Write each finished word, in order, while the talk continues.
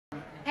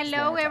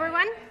Hello,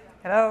 everyone.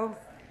 Hello.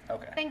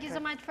 Okay. Thank you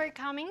so much for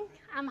coming.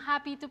 I'm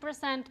happy to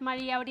present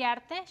María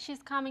Uriarte.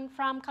 She's coming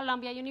from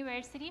Columbia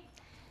University.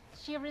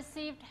 She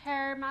received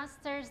her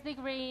master's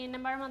degree in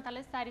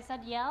environmental studies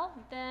at Yale.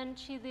 Then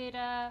she did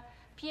a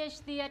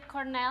PhD at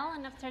Cornell,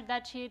 and after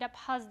that she did a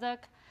postdoc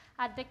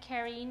at the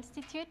Carey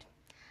Institute.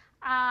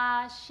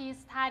 She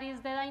studies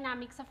the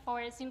dynamics of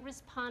forests in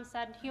response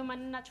to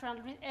human and natural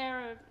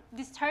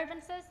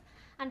disturbances,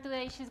 and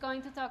today she's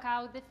going to talk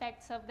about the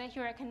effects of the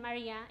Hurricane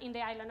Maria in the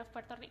island of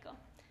Puerto Rico.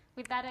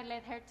 With that, I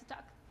let her to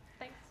talk.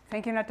 Thanks.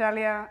 Thank you,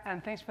 Natalia,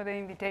 and thanks for the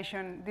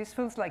invitation. This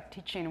feels like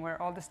teaching,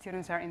 where all the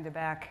students are in the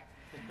back,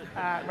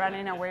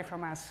 running away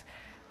from us.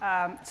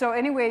 So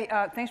anyway,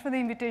 thanks for the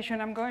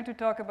invitation. I'm going to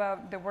talk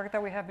about the work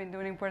that we have been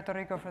doing in Puerto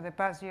Rico for the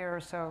past year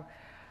or so.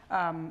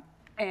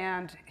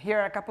 And here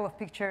are a couple of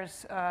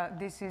pictures.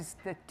 This is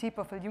the tip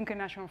of the Yunque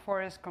National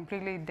Forest,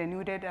 completely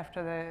denuded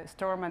after the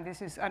storm. And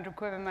this is Andrew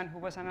Queveman, who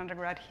was an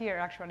undergrad here,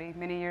 actually,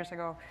 many years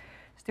ago,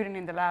 student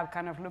in the lab,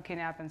 kind of looking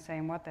up and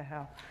saying, what the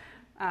hell?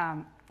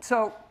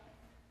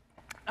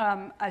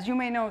 As you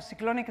may know,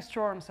 cyclonic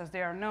storms, as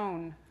they are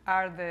known,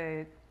 are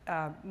the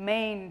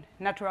main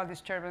natural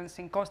disturbance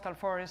in coastal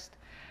forest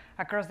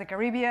across the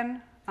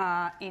Caribbean,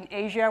 in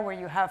Asia, where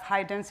you have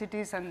high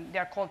densities, and they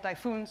are called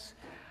typhoons,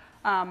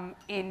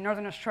 in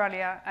northern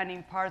Australia, and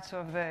in parts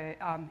of the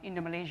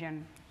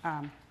Indo-Malaysian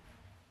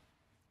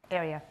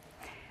area.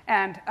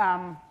 And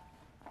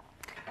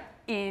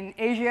in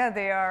Asia,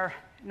 they are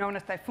known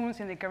as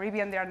typhoons. In the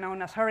Caribbean, they are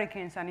known as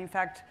hurricanes. And in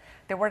fact,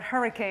 the word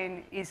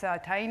hurricane is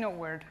a Taino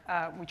word,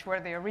 which were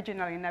the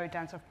original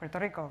inhabitants of Puerto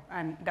Rico.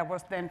 And that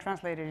was then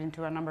translated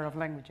into a number of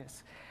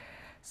languages.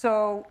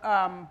 So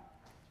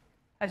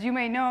as you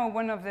may know,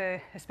 one of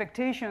the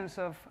expectations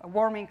of a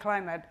warming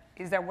climate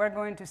is that we're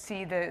going to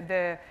see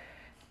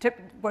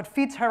what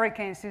feeds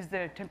hurricanes is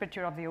the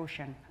temperature of the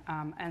ocean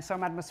and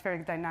some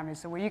atmospheric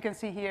dynamics. So what you can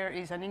see here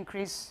is an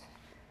increase.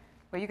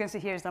 What you can see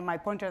here is that my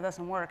pointer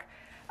doesn't work.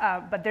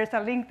 But there's a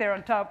link there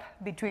on top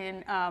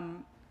between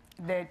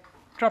the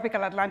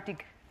tropical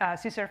Atlantic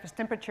sea surface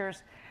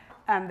temperatures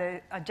and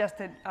the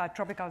adjusted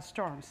tropical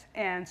storms.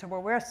 And so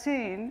what we're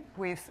seeing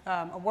with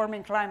a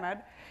warming climate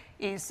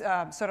is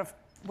sort of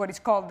what is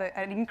called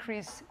an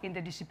increase in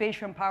the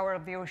dissipation power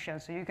of the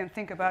ocean. So you can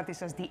think about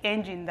this as the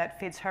engine that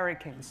feeds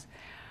hurricanes.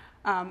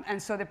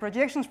 And so the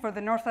projections for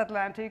the North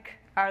Atlantic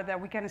are that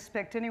we can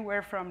expect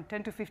anywhere from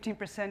 10 to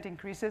 15%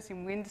 increases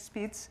in wind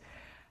speeds,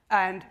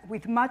 and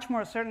with much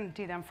more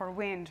certainty than for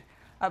wind,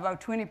 about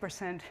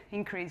 20%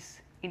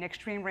 increase in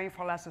extreme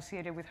rainfall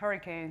associated with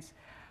hurricanes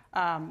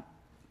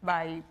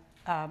by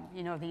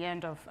the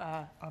end of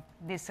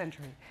this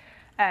century.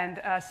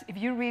 And if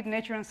you read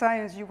Nature and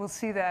Science, you will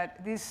see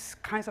that these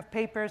kinds of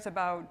papers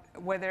about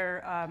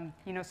whether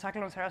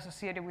cyclones are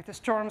associated with the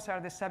storms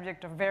are the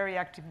subject of very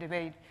active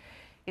debate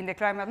in the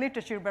climate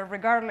literature. But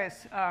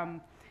regardless,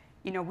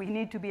 we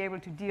need to be able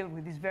to deal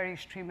with these very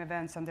extreme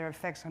events and their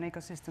effects on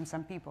ecosystems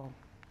and people.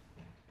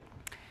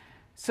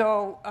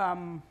 So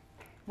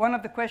one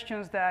of the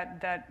questions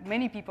that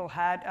many people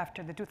had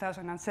after the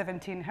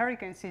 2017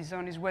 hurricane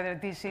season is whether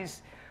this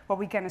is what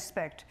we can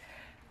expect.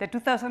 The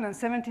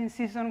 2017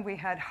 season, we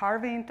had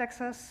Harvey in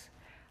Texas,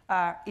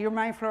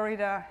 Irma in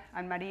Florida,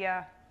 and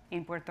Maria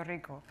in Puerto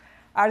Rico.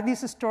 Are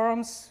these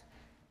storms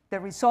the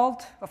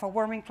result of a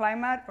warming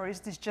climate, or is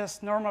this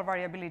just normal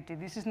variability?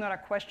 This is not a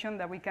question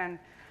that we can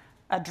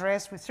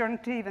address with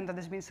certainty, even though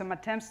there's been some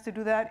attempts to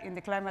do that in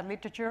the climate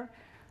literature.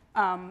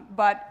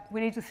 But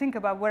we need to think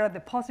about what are the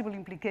possible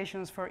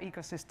implications for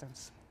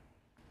ecosystems.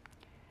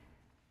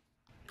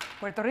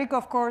 Puerto Rico,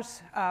 of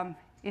course,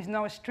 is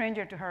no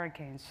stranger to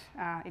hurricanes.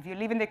 If you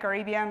live in the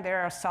Caribbean,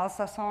 there are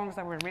salsa songs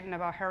that were written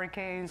about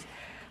hurricanes.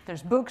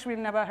 There's books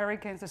written about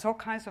hurricanes. There's all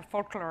kinds of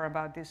folklore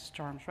about these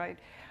storms, right?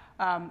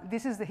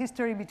 This is the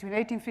history between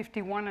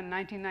 1851 and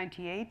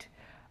 1998.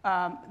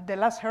 The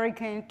last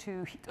hurricane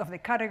of the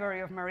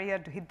category of Maria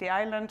to hit the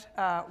island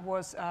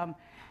was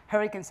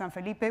Hurricane San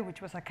Felipe,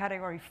 which was a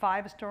Category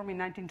 5 storm in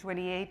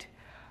 1928,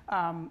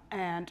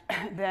 and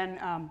then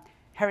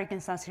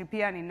Hurricane San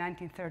Ciprián in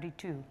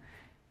 1932.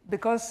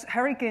 Because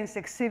hurricanes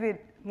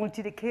exhibit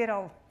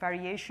multi-decadal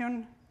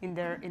variation in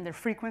their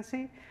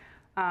frequency,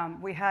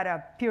 we had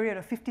a period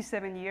of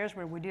 57 years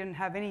where we didn't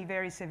have any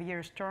very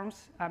severe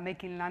storms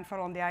making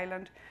landfall on the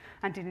island.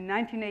 Until in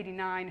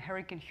 1989,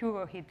 Hurricane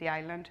Hugo hit the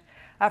island.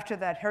 After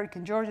that,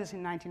 Hurricane Georges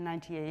in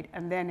 1998,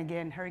 and then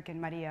again,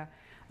 Hurricane Maria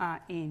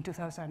in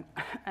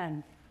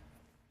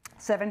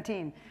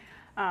 2017.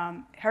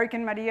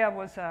 Hurricane Maria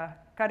was a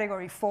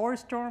Category 4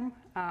 storm,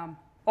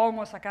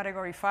 almost a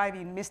Category 5.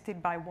 It missed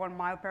it by 1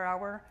 mile per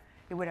hour.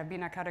 It would have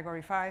been a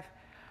Category 5.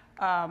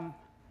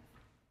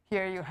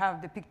 Here you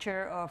have the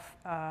picture of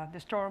the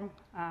storm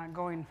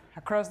going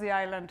across the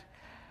island.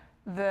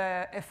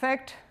 The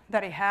effect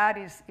that it had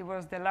is it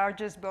was the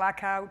largest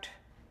blackout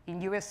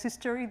in US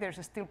history. There's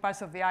still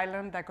parts of the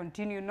island that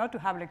continue not to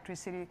have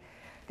electricity.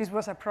 This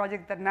was a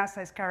project that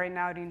NASA is carrying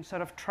out in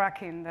sort of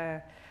tracking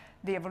the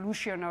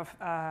evolution of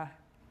the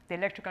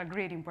electrical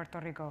grid in Puerto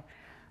Rico.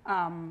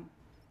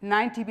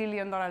 $90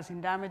 billion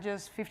in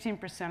damages,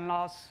 15%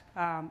 loss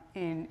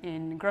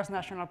in gross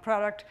national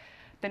product.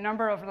 The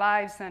number of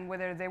lives and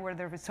whether they were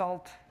the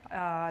result,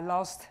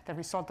 lost the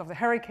result of the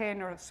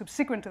hurricane or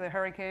subsequent to the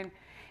hurricane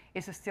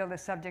is still the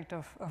subject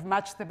of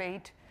much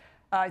debate.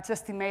 It's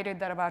estimated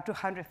that about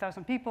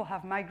 200,000 people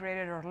have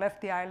migrated or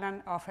left the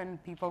island, often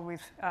people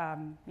with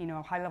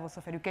high levels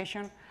of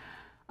education,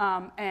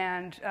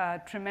 and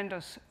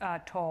tremendous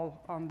toll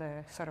on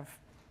the sort of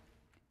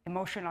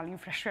emotional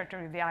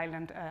infrastructure of the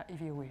island, if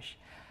you wish.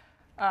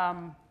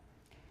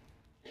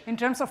 In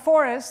terms of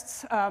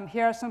forests,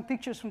 here are some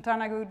pictures from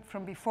Tanagud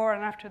from before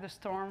and after the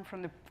storm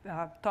from the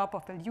top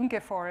of the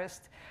Yunque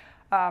forest.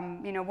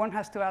 One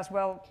has to ask,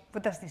 well,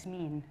 what does this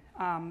mean?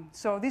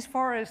 So these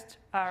forests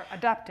are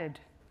adapted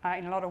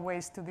in a lot of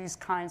ways to these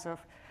kinds of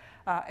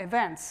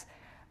events.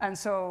 And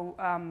so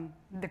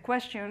the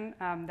question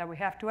that we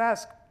have to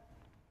ask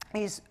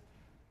is,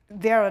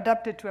 they are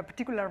adapted to a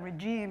particular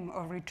regime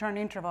of return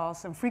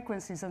intervals and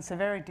frequencies and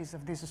severities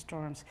of these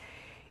storms.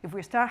 If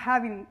we start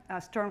having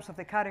storms of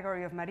the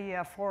category of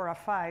Maria 4 or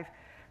 5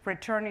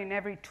 returning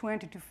every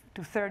 20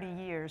 to 30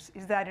 years,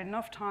 is that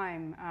enough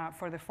time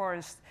for the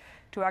forest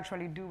to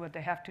actually do what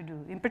they have to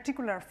do? In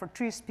particular, for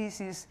tree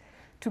species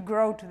to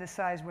grow to the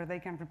size where they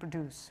can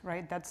reproduce,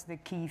 right? That's the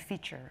key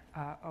feature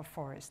of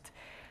forest.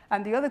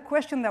 And the other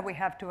question that we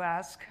have to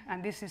ask,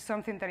 and this is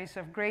something that is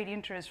of great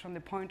interest from the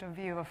point of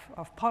view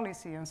of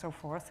policy and so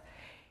forth,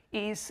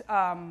 is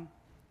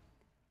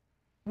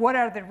what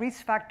are the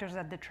risk factors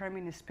that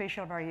determine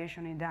spatial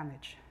variation in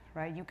damage,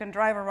 right? You can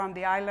drive around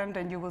the island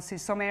and you will see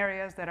some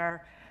areas that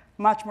are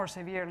much more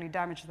severely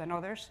damaged than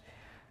others.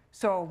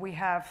 So we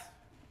have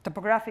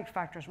topographic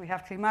factors, we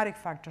have climatic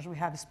factors, we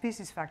have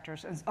species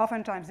factors, and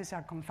oftentimes these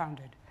are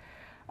confounded.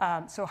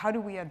 So how do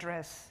we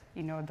address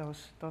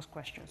those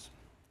questions?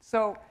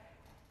 So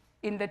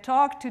in the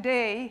talk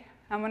today,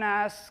 I'm going to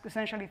ask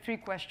essentially 3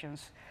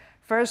 questions.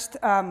 First,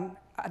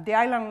 at the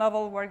island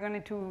level, we're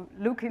going to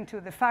look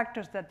into the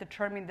factors that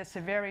determine the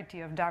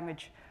severity of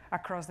damage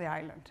across the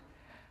island.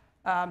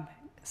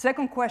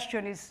 Second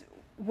question is,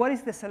 what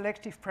is the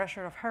selective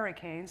pressure of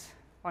hurricanes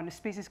on the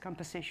species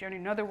composition?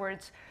 In other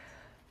words,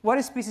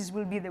 what species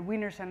will be the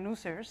winners and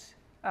losers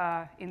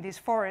in this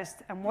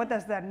forest, and what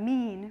does that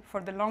mean for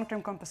the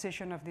long-term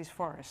composition of these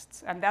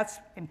forests? And that's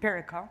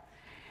empirical.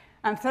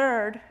 And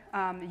third,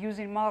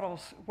 using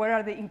models, what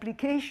are the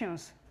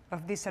implications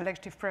of these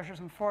selective pressures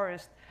on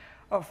forests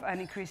of an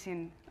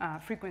increasing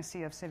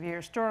frequency of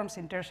severe storms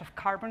in terms of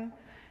carbon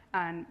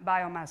and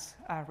biomass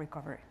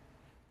recovery?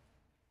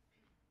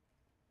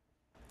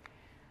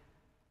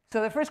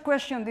 So the first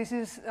question, this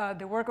is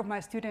the work of my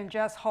student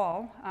Jazz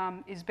Hall,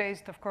 is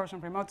based, of course, on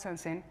remote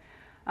sensing.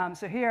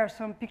 So here are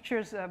some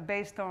pictures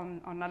based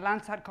on a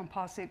Landsat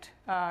composite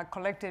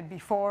collected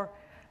before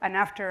and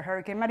after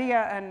Hurricane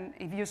Maria. And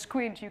if you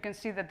squint, you can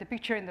see that the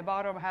picture in the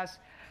bottom has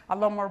a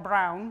lot more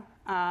brown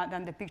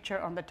than the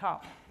picture on the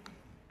top.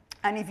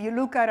 And if you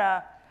look at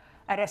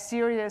a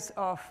series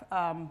of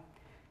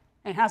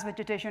Enhanced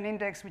Vegetation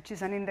Index, which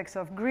is an index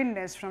of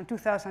greenness from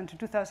 2000 to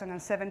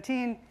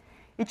 2017,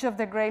 each of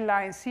the gray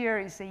lines here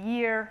is a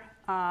year.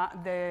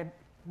 The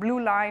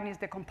blue line is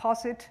the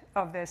composite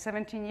of the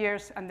 17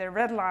 years, and the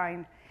red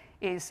line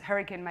is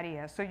Hurricane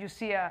Maria. So you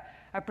see a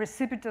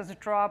precipitous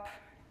drop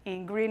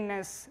in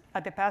greenness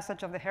at the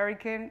passage of the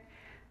hurricane.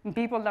 And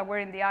people that were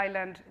in the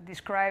island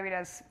describe it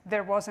as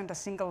there wasn't a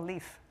single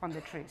leaf on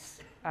the trees.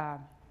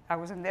 I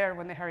wasn't there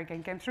when the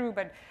hurricane came through,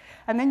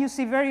 and then you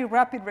see very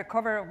rapid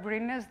recovery of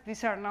greenness.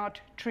 These are not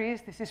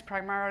trees. This is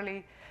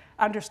primarily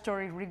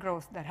understory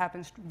regrowth that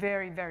happens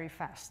very, very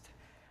fast.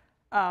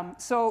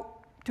 So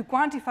to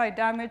quantify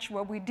damage,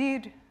 what we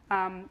did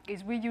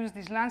is we used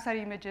these Landsat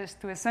images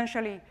to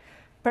essentially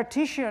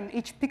partition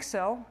each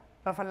pixel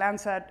of a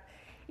Landsat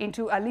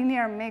into a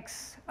linear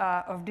mix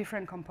of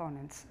different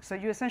components. So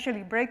you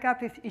essentially break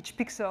up each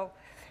pixel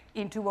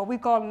into what we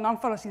call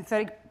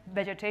non-photosynthetic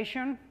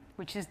vegetation,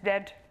 which is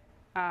dead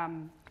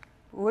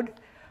wood,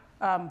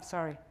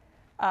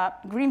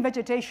 green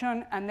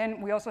vegetation, and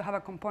then we also have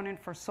a component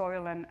for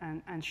soil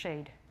and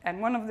shade.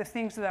 And one of the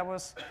things that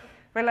was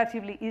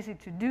relatively easy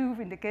to do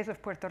in the case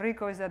of Puerto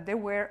Rico is that there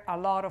were a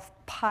lot of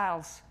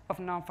piles of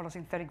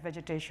non-photosynthetic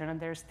vegetation, and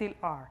there still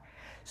are.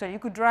 So you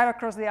could drive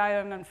across the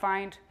island and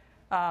find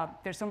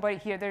there's somebody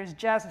here, there's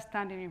Jazz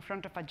standing in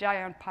front of a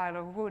giant pile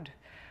of wood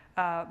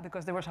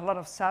because there was a lot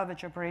of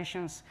salvage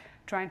operations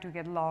trying to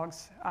get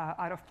logs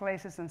out of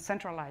places and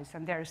centralized,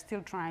 and they're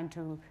still trying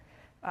to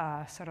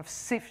sort of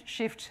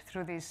shift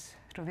through these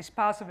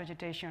piles of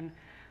vegetation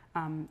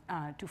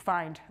to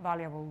find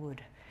valuable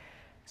wood.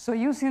 So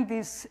using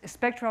this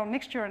spectral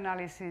mixture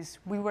analysis,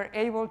 we were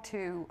able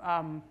to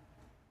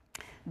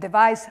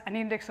devise an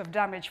index of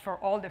damage for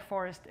all the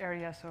forest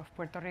areas of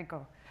Puerto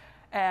Rico.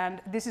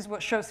 And this is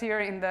what shows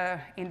here in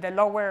the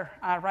lower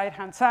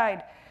right-hand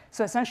side.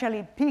 So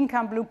essentially, pink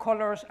and blue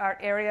colors are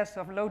areas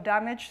of low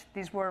damage.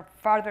 These were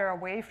farther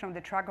away from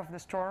the track of the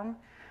storm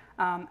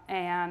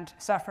and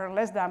suffer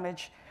less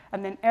damage.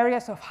 And then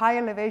areas of high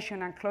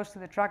elevation and close to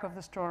the track of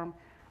the storm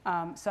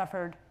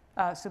suffered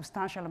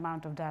substantial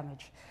amount of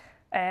damage.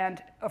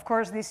 And of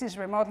course, this is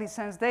remotely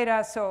sensed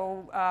data,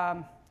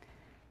 so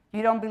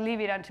you don't believe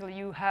it until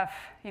you have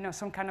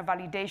some kind of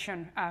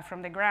validation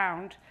from the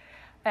ground.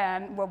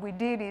 And what we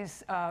did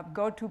is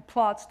go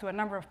to a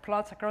number of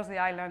plots across the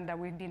island that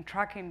we've been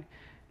tracking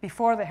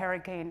before the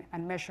hurricane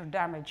and measure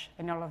damage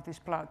in all of these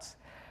plots.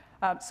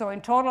 So in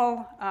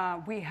total,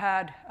 we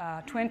had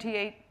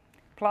 28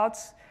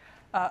 plots,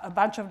 a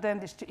bunch of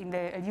them in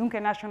the Yunque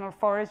National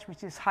Forest,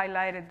 which is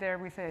highlighted there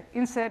with an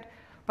inset,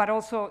 but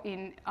also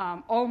in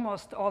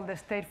almost all the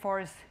state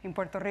forests in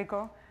Puerto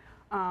Rico.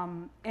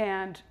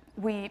 And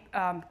we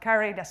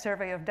carried a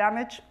survey of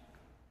damage.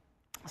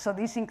 So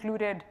this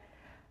included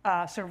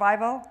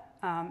survival.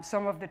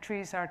 Some of the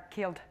trees are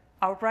killed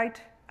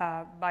outright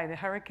by the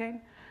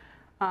hurricane.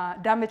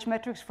 Damage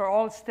metrics for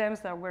all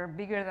stems that were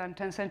bigger than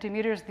 10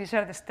 centimeters. These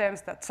are the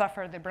stems that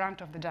suffer the brunt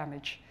of the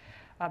damage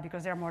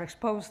because they're more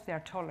exposed,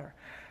 they're taller.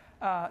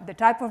 The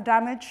type of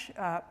damage,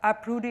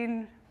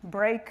 uprooting,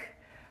 break,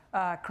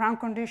 crown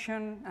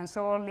condition, and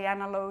so on,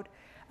 liana load.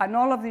 And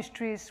all of these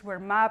trees were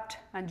mapped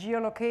and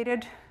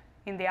geolocated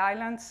in the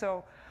island.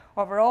 So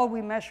overall,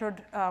 we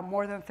measured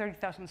more than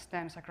 30,000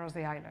 stems across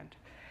the island.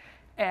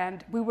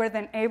 And we were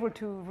then able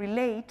to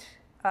relate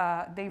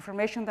the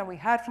information that we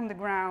had from the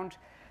ground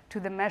to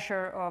the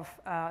measure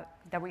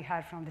that we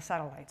had from the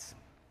satellites.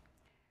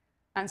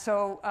 And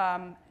so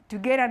to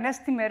get an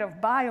estimate of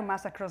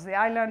biomass across the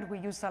island, we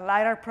used a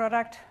LiDAR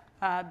product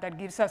that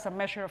gives us a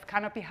measure of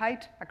canopy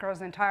height across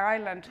the entire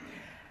island.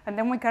 And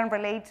then we can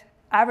relate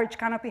average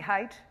canopy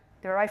height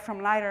derived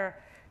from LiDAR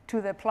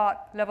to the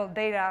plot level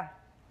data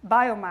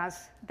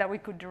biomass that we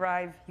could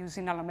derive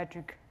using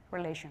allometric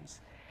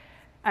relations.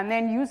 And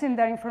then using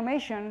that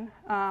information,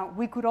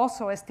 we could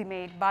also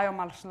estimate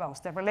biomass loss.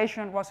 The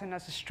relation wasn't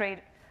as straight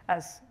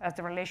as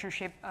the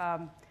relationship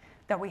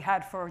that we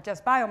had for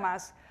just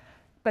biomass.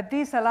 But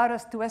this allowed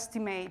us to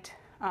estimate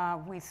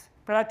with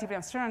relative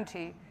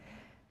uncertainty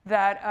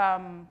that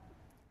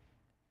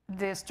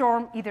the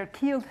storm either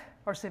killed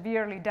or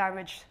severely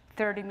damaged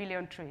 30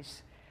 million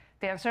trees.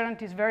 The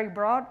uncertainty is very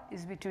broad.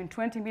 It's between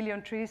 20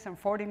 million trees and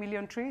 40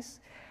 million trees,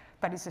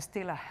 but it's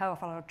still a hell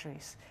of a lot of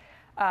trees.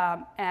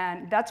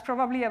 And that's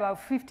probably about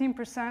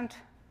 15%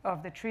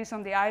 of the trees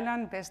on the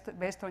island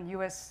based on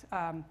US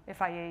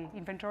FIA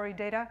inventory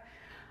data.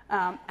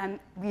 And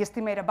we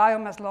estimate a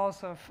biomass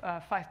loss of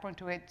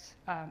 5.28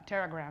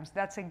 teragrams.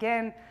 That's,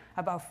 again,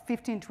 about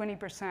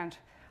 15–20%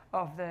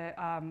 of the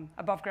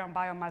above-ground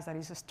biomass that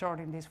is stored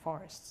in these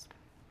forests.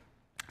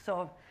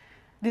 So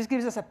this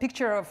gives us a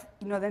picture of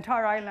the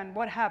entire island,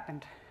 what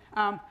happened.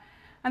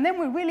 And then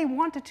we really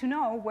wanted to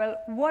know, well,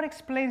 what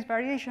explains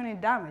variation in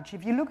damage?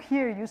 If you look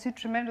here, you see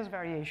tremendous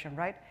variation,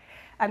 right?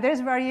 And there's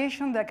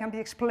variation that can be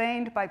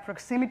explained by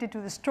proximity to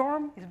the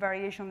storm. There's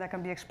variation that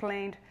can be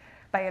explained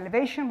by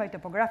elevation, by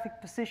topographic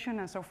position,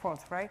 and so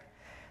forth, right?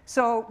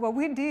 So what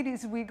we did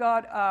is we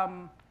got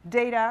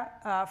data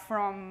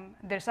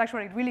there's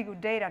actually really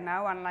good data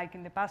now, unlike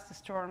in the past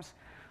storms,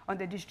 on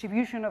the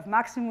distribution of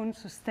maximum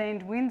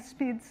sustained wind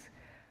speeds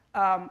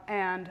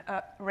and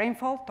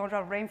rainfall,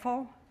 total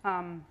rainfall.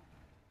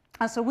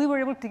 And so we were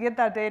able to get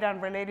that data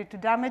and relate it to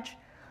damage.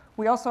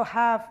 We also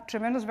have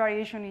tremendous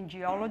variation in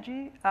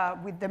geology,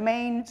 with the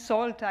main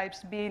soil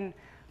types being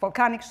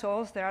volcanic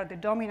soils. They are the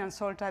dominant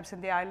soil types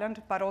in the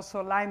island, but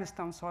also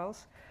limestone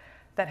soils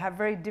that have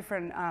very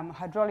different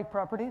hydraulic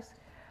properties.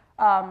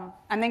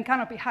 And then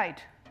canopy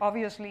height.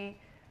 Obviously,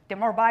 the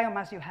more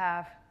biomass you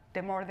have,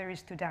 the more there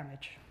is to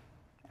damage.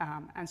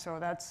 And so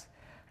that's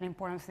an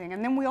important thing.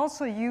 And then we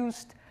also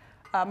used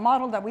a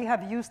model that we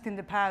have used in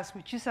the past,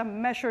 which is a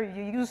measure.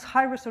 You use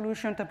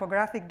high-resolution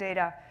topographic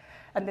data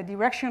and the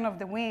direction of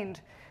the wind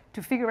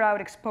to figure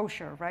out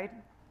exposure, right?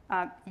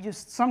 You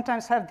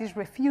sometimes have this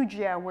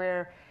refugia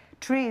where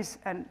trees,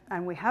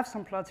 and we have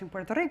some plots in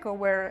Puerto Rico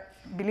where,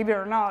 believe it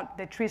or not,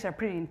 the trees are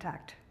pretty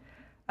intact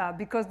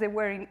because they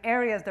were in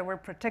areas that were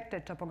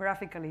protected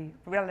topographically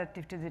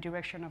relative to the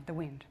direction of the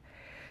wind.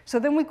 So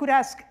then we could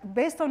ask,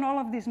 based on all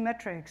of these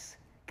metrics,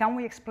 can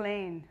we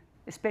explain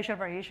spatial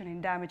variation in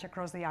damage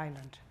across the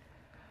island?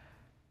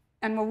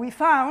 And what we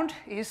found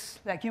is,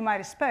 like you might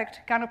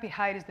expect, canopy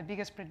height is the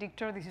biggest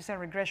predictor. This is a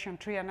regression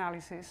tree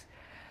analysis.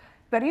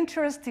 But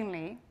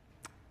interestingly,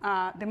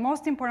 the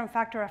most important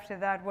factor after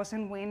that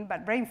wasn't wind,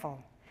 but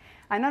rainfall.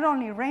 And not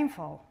only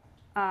rainfall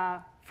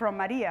from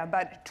Maria,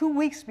 but 2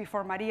 weeks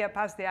before Maria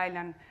passed the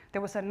island,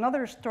 there was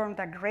another storm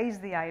that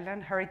grazed the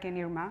island,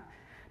 Hurricane Irma,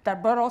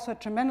 that brought also a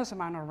tremendous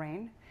amount of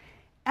rain.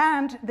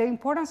 And the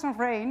importance of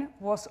rain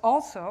was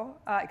also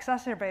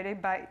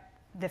exacerbated by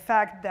the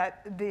fact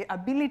that the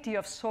ability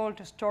of soil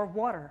to store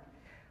water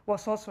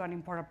was also an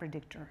important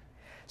predictor.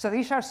 So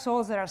these are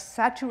soils that are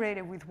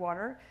saturated with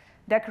water.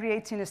 That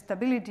creates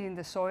instability in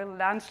the soil,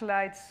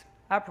 landslides,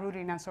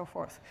 uprooting, and so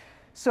forth.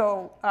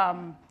 So,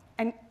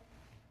 and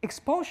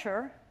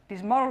exposure,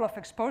 this model of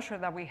exposure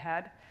that we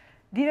had,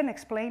 didn't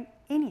explain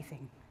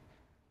anything.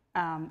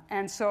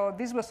 And so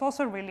this was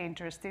also really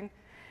interesting.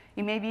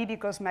 It may be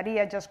because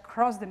Maria just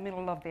crossed the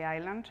middle of the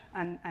island,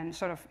 and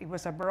sort of it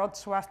was a broad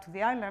swath to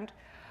the island.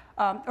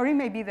 Or it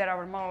may be that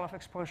our model of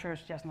exposure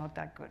is just not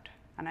that good,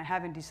 and I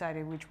haven't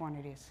decided which one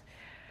it is.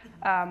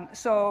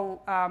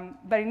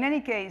 But in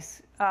any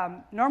case,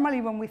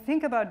 normally when we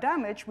think about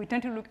damage, we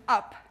tend to look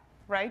up,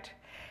 right?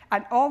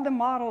 And all the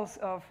models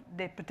of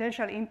the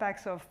potential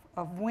impacts of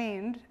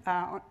wind,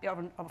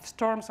 of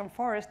storms on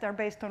forests are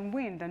based on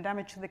wind and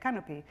damage to the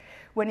canopy,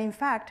 when in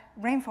fact,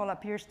 rainfall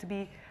appears to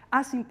be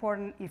as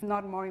important, if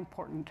not more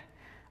important.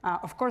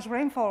 Of course,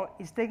 rainfall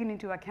is taken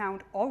into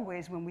account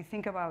always when we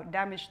think about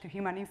damage to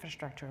human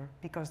infrastructure,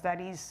 because that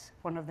is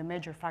one of the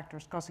major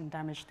factors causing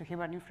damage to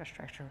human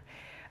infrastructure.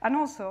 And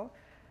also,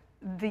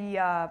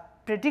 the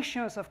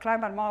predictions of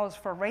climate models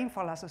for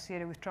rainfall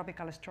associated with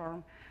tropical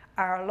storm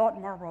are a lot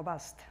more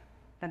robust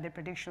than the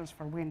predictions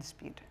for wind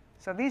speed.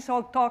 So this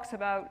all talks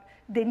about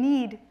the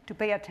need to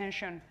pay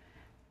attention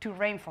to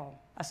rainfall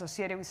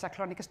associated with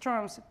cyclonic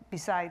storms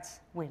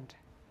besides wind.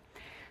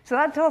 So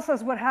that tells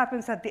us what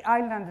happens at the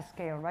island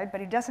scale, right?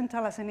 But it doesn't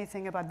tell us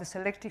anything about the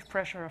selective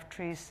pressure of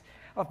trees,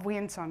 of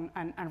winds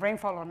and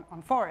rainfall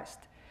on forest.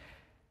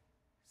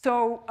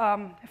 So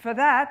for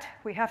that,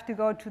 we have to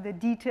go to the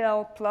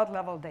detailed plot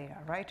level data,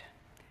 right?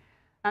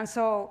 And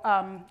so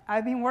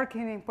I've been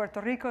working in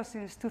Puerto Rico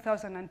since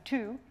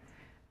 2002.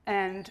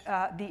 And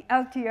the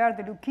LTR,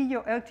 the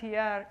Luquillo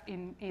LTR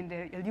in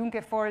the El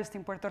Yunque forest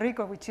in Puerto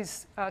Rico, which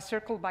is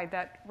circled by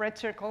that red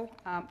circle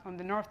on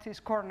the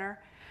northeast corner,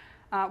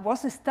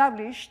 was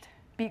established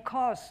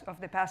because of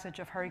the passage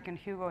of Hurricane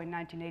Hugo in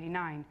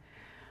 1989.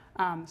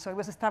 So it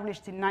was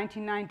established in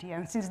 1990.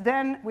 And since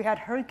then, we had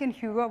Hurricane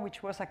Hugo,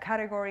 which was a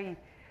Category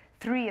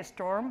 3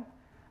 storm,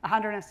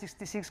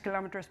 166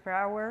 kilometers per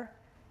hour,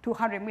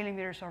 200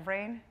 millimeters of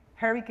rain.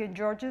 Hurricane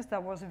Georges,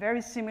 that was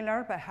very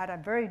similar, but had a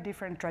very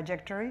different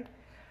trajectory.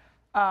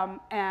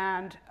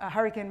 And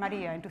Hurricane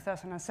Maria in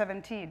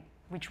 2017,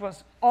 which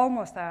was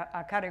almost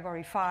a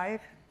Category 5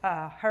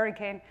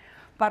 hurricane.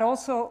 But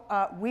also,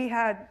 we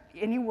had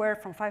anywhere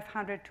from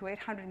 500 to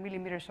 800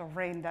 millimeters of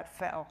rain that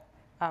fell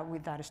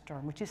with that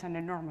storm, which is an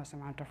enormous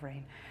amount of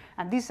rain.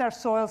 And these are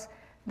soils.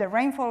 The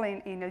rainfall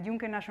in the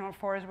Yunque National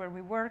Forest where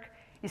we work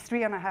is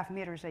 3.5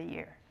 meters a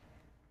year.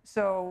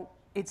 So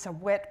it's a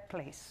wet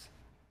place.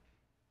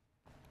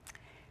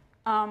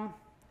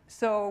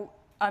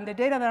 And the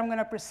data that I'm going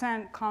to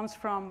present comes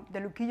from the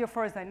Luquillo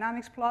Forest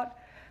Dynamics plot,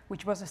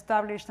 which was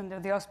established under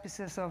the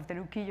auspices of the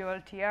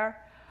Luquillo LTR.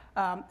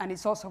 And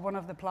it's also one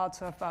of the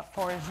plots of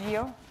Forest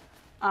Geo.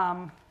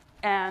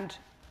 And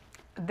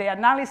the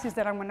analysis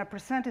that I'm going to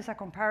present is a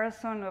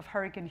comparison of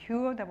Hurricane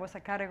Hugo, that was a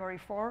Category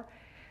 4,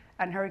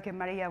 and Hurricane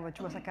Maria, which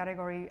was a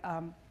Category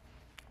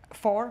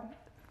 4.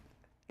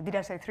 Did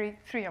I say 3?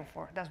 3 and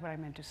 4, that's what I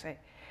meant to say.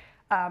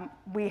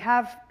 We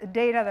have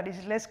data that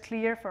is less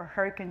clear for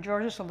Hurricane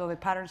Georges, although the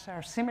patterns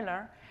are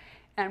similar.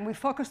 And we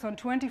focused on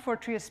 24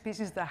 tree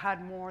species that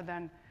had more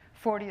than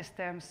 40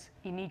 stems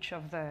in each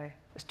of the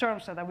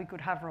storms so that we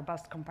could have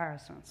robust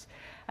comparisons.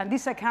 And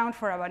this accounts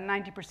for about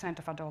 90%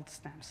 of adult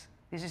stems.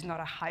 This is not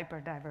a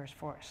hyper-diverse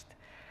forest.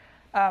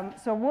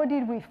 So what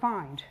did we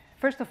find?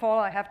 First of all,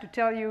 I have to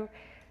tell you,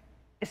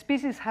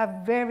 species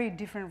have very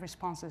different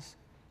responses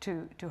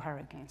to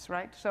hurricanes,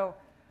 right? So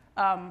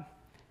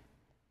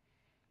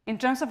in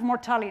terms of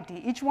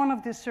mortality, each one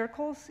of these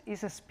circles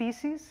is a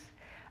species,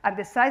 and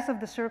the size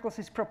of the circles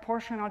is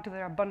proportional to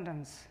their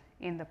abundance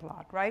in the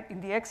plot, right? In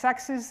the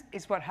x-axis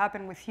is what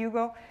happened with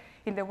Hugo.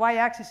 In the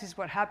y-axis is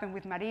what happened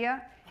with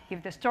Maria.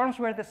 If the storms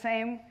were the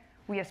same,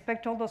 we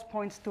expect all those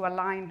points to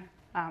align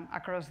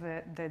across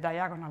the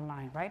diagonal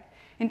line, right?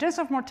 In terms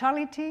of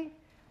mortality,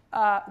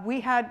 we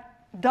had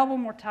double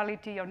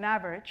mortality on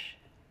average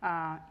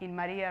in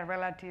Maria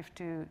relative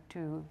to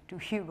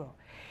Hugo.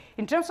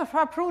 In terms of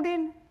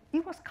uprooting,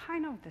 it was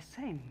kind of the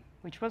same,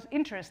 which was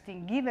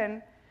interesting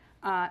given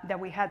that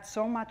we had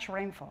so much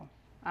rainfall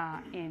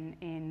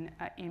in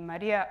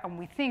Maria, and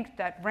we think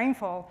that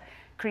rainfall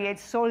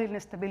creates soil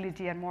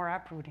instability and more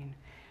uprooting.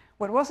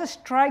 What was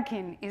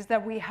striking is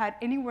that we had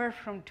anywhere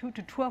from 2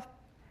 to 12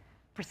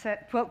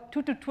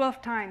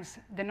 times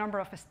the number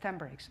of stem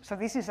breaks. So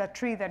this is a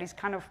tree that is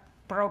kind of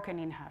broken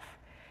in half.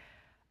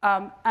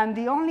 And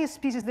the only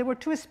species, there were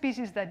two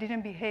species that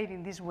didn't behave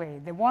in this way.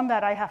 The one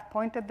that I have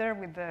pointed there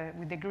with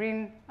the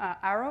green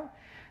arrow,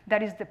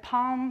 that is the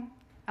palm,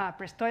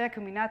 Prestoia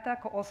cuminata,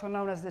 also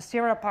known as the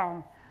Sierra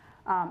palm,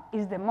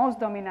 is the most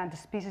dominant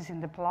species in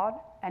the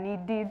plot, and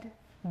it did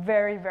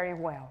very, very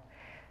well.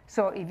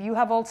 So if you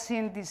have all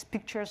seen these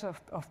pictures of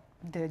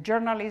the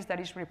journalist that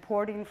is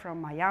reporting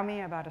from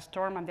Miami about a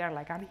storm, and they're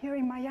like, I'm here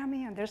in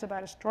Miami, and there's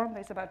about a storm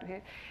that's about to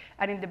hit.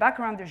 And in the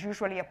background, there's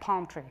usually a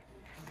palm tree.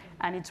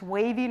 And it's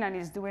waving, and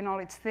it's doing all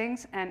its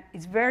things, and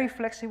it's very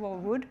flexible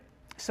wood.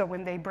 So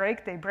when they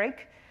break,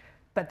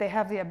 but they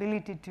have the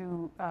ability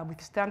to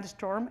withstand the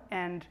storm.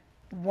 And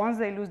once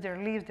they lose their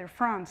leaves, their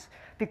fronds,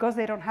 because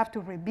they don't have to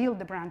rebuild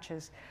the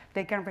branches,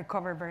 they can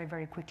recover very,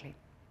 very quickly.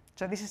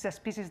 So this is a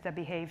species that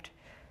behaved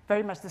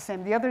very much the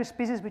same. The other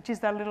species, which is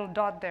that little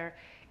dot there,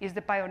 is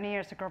the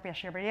pioneer Cecropia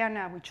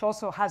sheberiana, which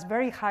also has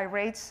very high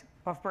rates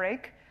of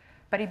break,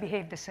 but it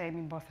behaved the same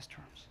in both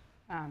storms.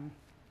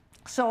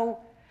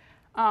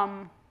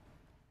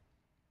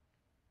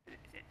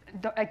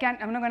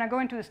 I'm not going to go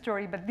into the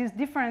story, but these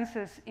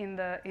differences in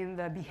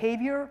the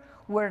behavior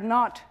were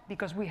not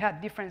because we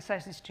had different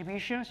size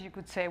distributions. You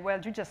could say, well,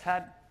 you just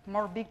had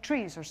more big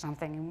trees or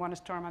something in one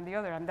storm and the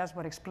other, and that's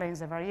what explains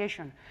the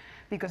variation.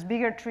 Because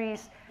bigger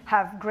trees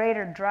have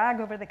greater drag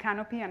over the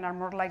canopy and are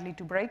more likely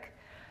to break,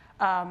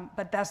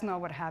 but that's not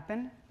what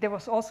happened. There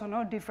was also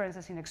no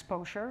differences in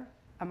exposure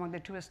among the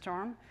two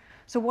storms.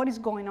 So what is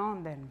going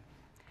on then?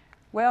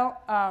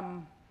 Well,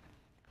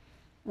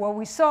 what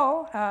we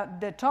saw,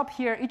 the top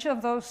here, each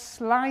of those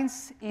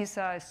lines is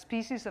a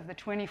species of the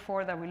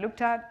 24 that we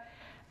looked at,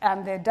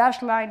 and the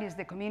dashed line is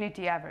the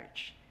community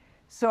average.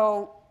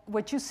 So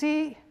what you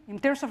see in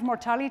terms of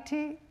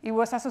mortality, it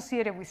was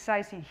associated with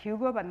size in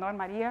Hugo, but not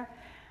Maria.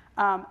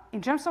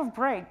 In terms of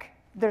break,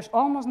 there's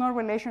almost no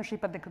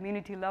relationship at the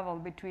community level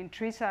between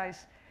tree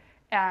size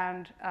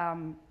and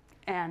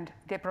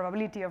the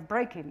probability of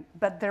breaking,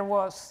 but there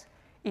was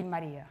in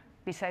Maria,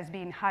 besides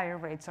being higher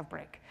rates of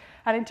break.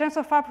 And in terms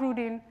of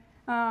uprooting,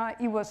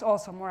 it was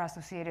also more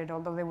associated,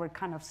 although they were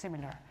kind of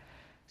similar.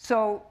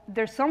 So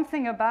there's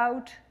something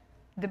about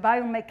the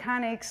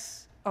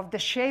biomechanics of the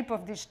shape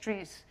of these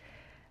trees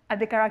and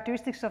the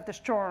characteristics of the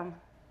storm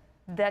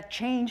that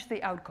change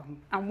the outcome.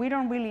 And we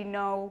don't really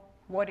know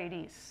what it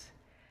is.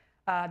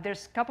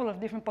 There's a couple of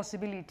different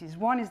possibilities.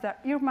 One is that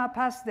Irma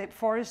passed the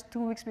forest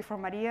 2 weeks before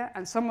Maria,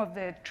 and some of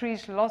the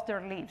trees lost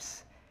their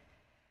leaves.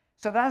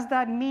 So does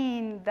that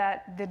mean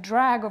that the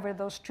drag over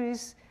those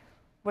trees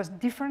was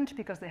different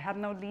because they had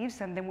no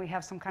leaves, and then we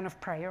have some kind of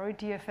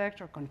priority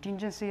effect or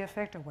contingency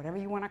effect or whatever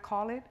you want to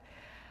call it?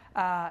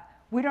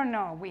 We don't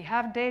know. We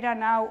have data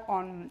now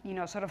on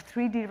sort of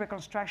 3D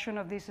reconstruction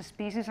of these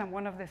species, and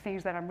one of the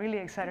things that I'm really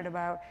excited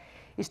about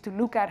is to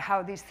look at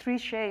how these three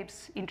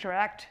shapes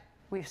interact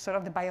with sort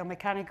of the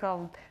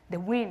biomechanical, the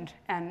wind,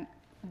 and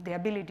the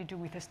ability to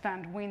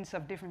withstand winds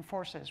of different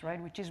forces,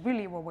 right? Which is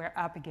really what we're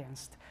up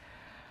against.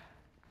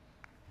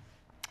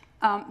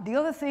 The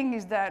other thing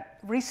is that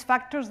risk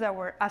factors that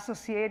were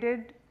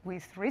associated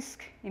with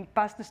risk in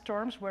past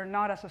storms were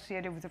not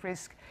associated with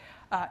risk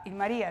in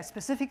Maria.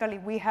 Specifically,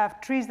 we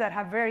have trees that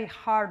have very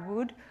hard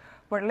wood,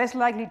 were less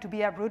likely to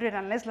be uprooted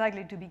and less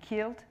likely to be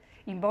killed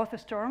in both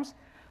storms.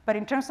 But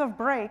in terms of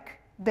break,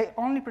 they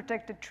only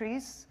protected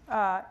trees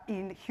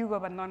in Hugo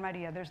but not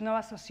Maria. There's no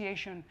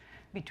association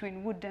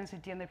between wood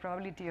density and the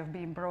probability of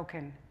being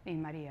broken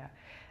in Maria.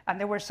 And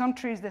there were some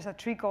trees, there's a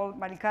tree called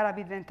Maricara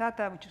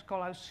bidentata, which is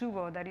called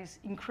Ausugo, that is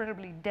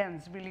incredibly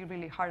dense, really,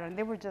 really hard, and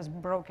they were just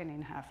broken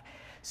in half.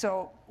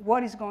 So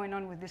what is going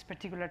on with these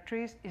particular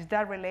trees? Is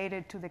that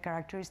related to the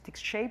characteristic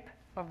shape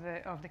of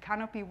the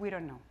canopy? We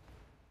don't know.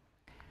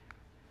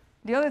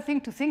 The other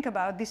thing to think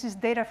about, this is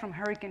data from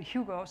Hurricane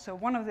Hugo. So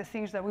one of the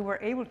things that we were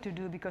able to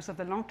do because of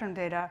the long-term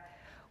data,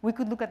 we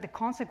could look at the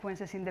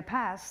consequences in the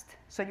past.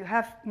 So you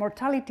have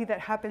mortality that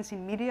happens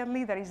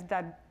immediately. That is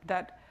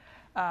that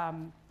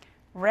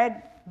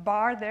red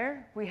bar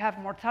there. We have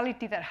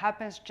mortality that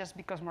happens just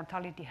because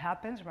mortality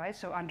happens, right?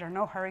 So under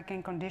no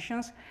hurricane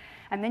conditions.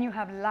 And then you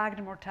have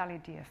lagged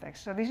mortality effects.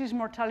 So this is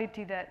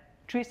mortality that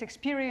trees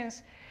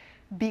experience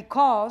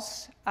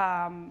because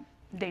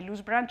they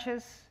lose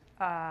branches,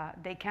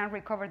 they can't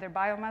recover their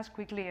biomass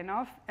quickly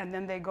enough, and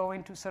then they go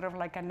into sort of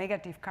like a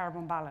negative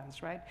carbon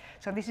balance, right?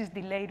 So this is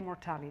delayed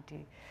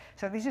mortality.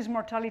 So this is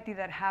mortality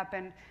that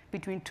happened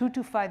between 2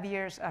 to 5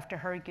 years after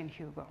Hurricane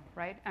Hugo,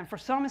 right? And for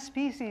some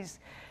species,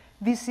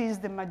 this is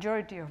the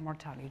majority of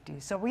mortality.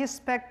 So we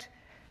expect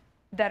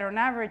that on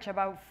average,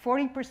 about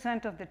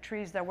 40% of the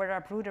trees that were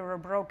uprooted or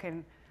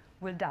broken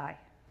will die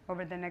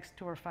over the next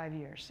 2 or 5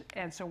 years.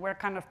 And so we're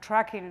kind of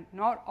tracking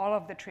not all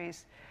of the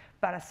trees,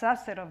 but a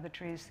subset of the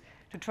trees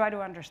to try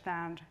to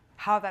understand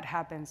how that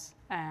happens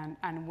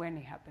and when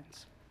it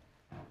happens.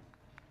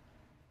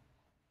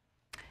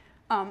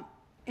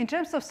 In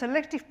terms of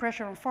selective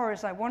pressure on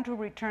forests, I want to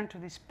return to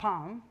this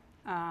palm,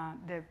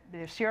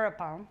 the Sierra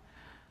palm.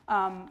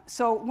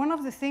 So one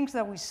of the things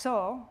that we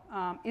saw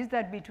is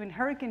that between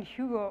Hurricane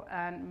Hugo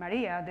and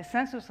Maria, the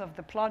census of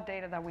the plot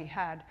data that we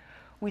had,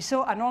 we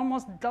saw an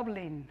almost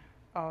doubling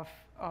of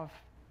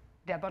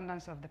the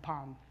abundance of the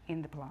palm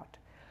in the plot.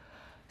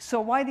 So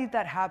why did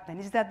that happen?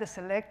 Is that the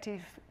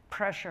selective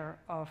pressure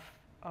of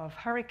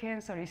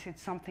hurricanes, or is it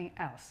something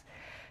else?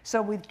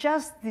 So with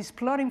just this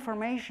plot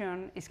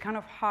information, it's kind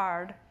of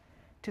hard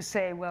to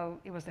say, well,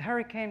 it was the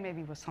hurricane,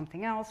 maybe it was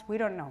something else. We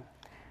don't know.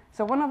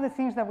 So one of the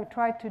things that we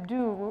tried to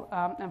do,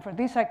 and for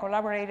this I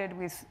collaborated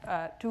with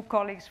 2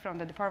 colleagues from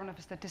the Department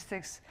of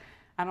Statistics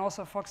and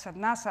also folks at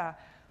NASA,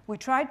 we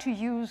tried to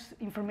use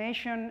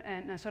information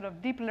and sort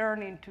of deep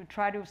learning to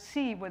try to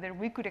see whether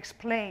we could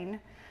explain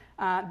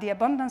the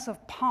abundance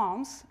of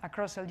palms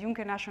across El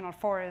Yunque National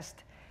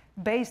Forest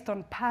based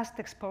on past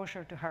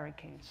exposure to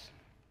hurricanes.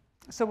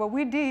 So what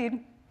we did,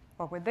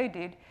 or what they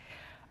did,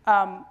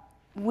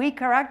 we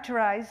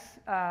characterized,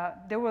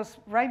 there was,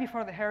 right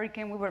before the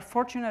hurricane, we were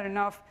fortunate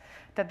enough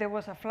that there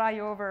was a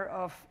flyover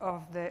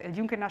of the El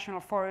Yunque National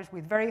Forest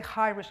with very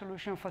high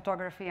resolution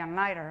photography and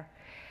LiDAR.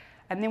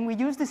 And then we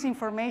used this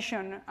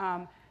information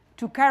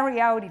to carry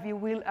out, if you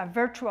will, a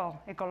virtual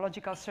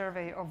ecological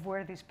survey of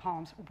where these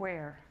palms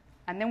were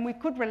And then we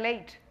could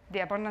relate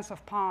the abundance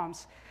of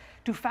palms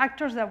to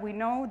factors that we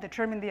know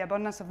determine the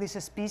abundance of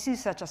these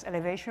species, such as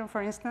elevation,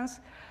 for instance,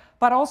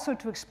 but also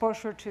to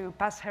exposure to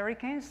past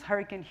hurricanes,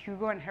 Hurricane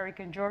Hugo and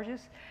Hurricane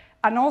Georges,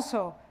 and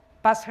also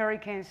past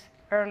hurricanes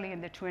early in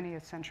the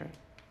 20th century.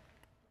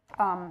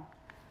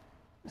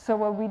 So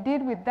what we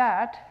did with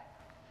that,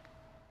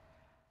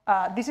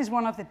 this is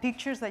one of the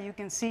pictures that you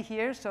can see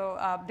here. So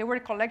they were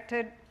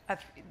collected,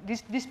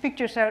 these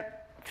pictures are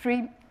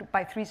 3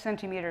 by 3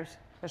 centimeters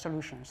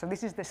resolution. So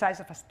this is the size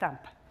of a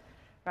stamp,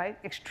 right?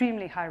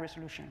 Extremely high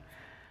resolution.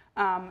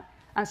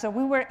 And so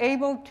we were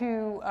able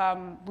to,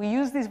 we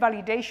used this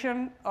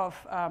validation of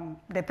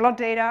the plot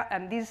data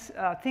and this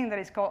thing that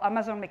is called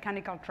Amazon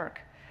Mechanical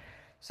Turk.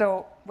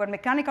 So what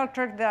Mechanical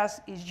Turk does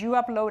is you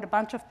upload a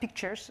bunch of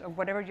pictures of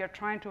whatever you're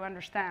trying to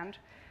understand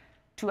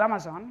to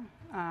Amazon,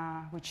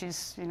 which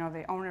is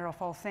the owner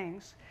of all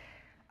things.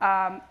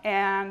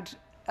 And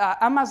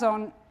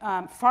Amazon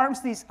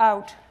farms these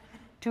out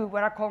to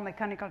what are called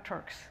Mechanical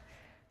Turks.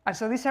 And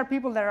so these are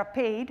people that are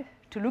paid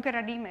to look at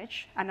an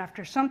image and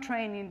after some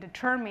training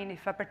determine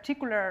if a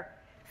particular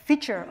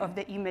feature of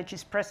the image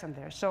is present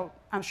there. So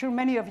I'm sure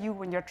many of you,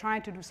 when you're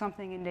trying to do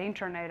something in the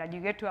internet and you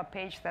get to a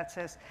page that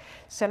says,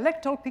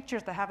 select all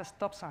pictures that have a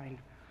stop sign,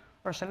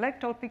 or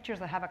select all pictures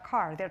that have a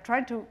car, they're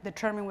trying to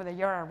determine whether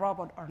you're a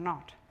robot or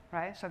not,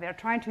 right? So they're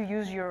trying to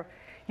use your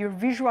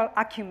visual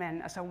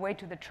acumen as a way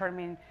to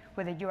determine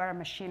whether you are a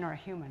machine or a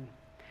human.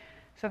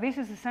 So this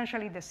is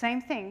essentially the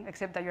same thing,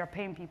 except that you're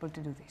paying people to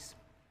do this.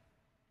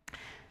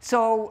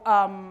 So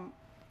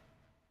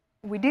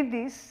we did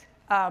this.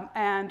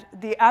 And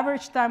the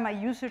average time a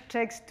user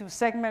takes to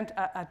segment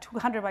a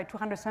 200 by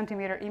 200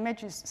 centimeter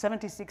image is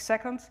 76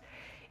 seconds.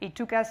 It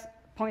took us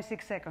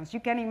 0.6 seconds. You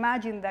can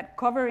imagine that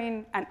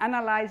covering and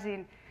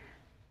analyzing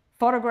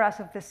photographs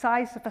of the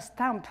size of a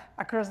stamp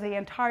across the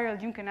entire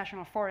Yunque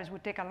National Forest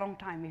would take a long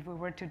time if we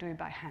were to do it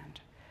by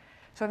hand.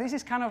 So this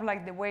is kind of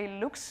like the way it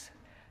looks.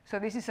 So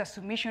this is a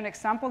submission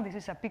example. This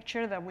is a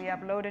picture that we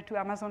uploaded to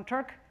Amazon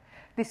Turk.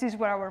 This is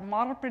what our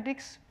model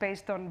predicts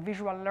based on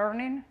visual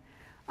learning.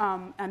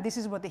 And this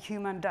is what the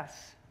human does.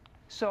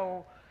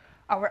 So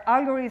our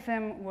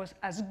algorithm was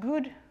as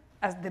good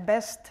as the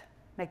best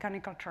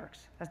Mechanical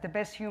Turks, as the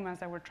best humans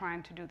that were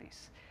trying to do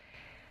this.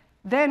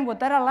 Then what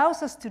that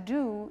allows us to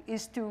do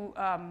is to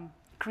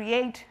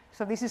create,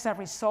 so this is a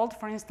result,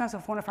 for instance,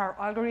 of one of our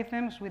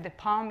algorithms with the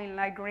palm in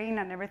light green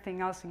and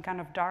everything else in kind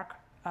of dark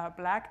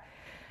black.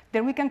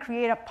 Then we can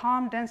create a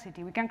palm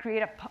density. We can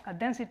create a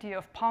density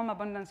of palm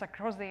abundance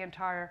across the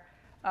entire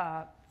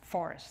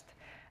forest.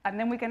 And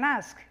then we can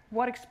ask,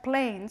 what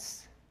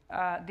explains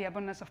the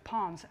abundance of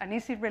palms? And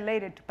is it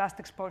related to past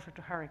exposure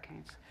to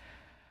hurricanes?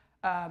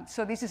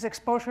 So this is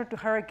exposure to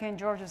Hurricane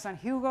Georges and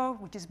Hugo,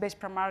 which is based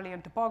primarily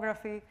on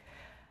topography.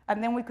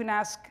 And then we can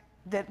ask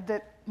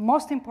the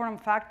most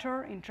important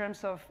factor in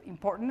terms of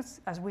importance,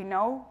 as we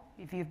know,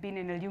 if you've been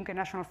in the Yunque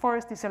National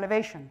Forest, is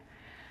elevation.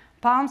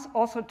 Palms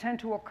also tend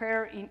to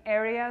occur in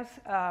areas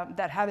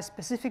that have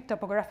specific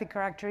topographic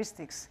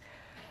characteristics.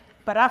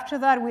 But after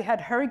that, we had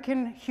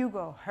Hurricane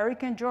Hugo,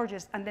 Hurricane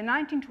Georges, and the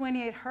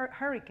 1928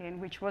 hurricane,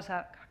 which was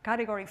a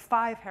Category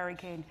 5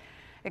 hurricane,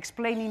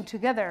 explaining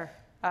together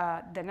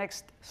the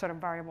next sort of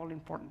variable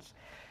importance.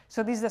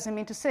 So this doesn't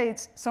mean to say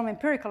it's some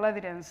empirical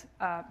evidence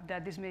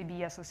that this may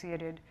be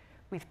associated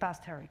with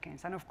past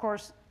hurricanes. And of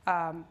course,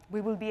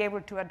 we will be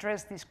able to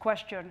address this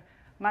question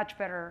much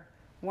better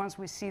once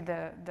we see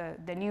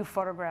the new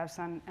photographs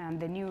and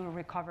the new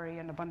recovery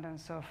and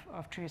abundance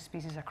of tree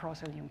species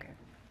across El Yunque.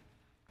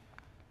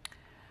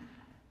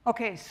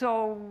 Okay,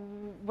 so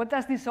what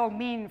does this all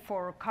mean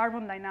for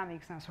carbon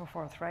dynamics and so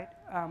forth, right?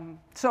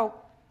 So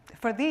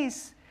for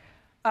this,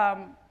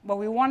 what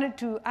we wanted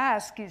to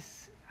ask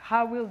is,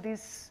 how will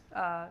these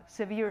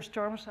severe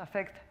storms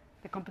affect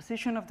the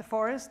composition of the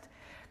forest,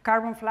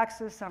 carbon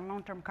fluxes, and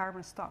long-term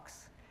carbon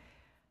stocks?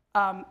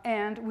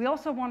 And we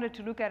also wanted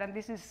to look at, and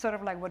this is sort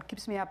of like what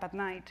keeps me up at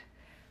night,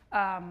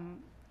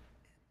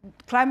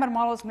 climate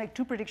models make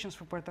 2 predictions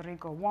for Puerto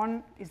Rico.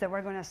 One is that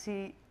we're going to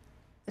see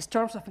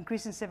storms of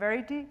increasing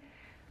severity,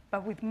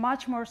 but with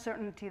much more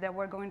certainty that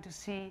we're going to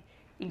see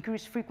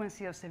increased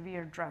frequency of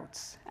severe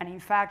droughts. And in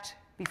fact,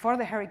 before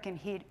the hurricane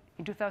hit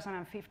in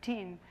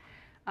 2015,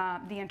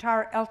 the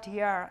entire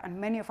LTR and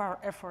many of our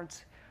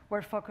efforts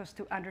were focused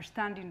to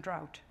understanding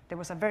drought. There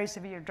was a very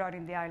severe drought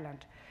in the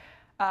island.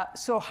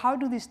 So how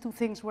do these 2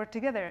 things work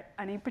together?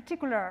 And in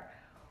particular,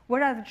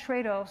 what are the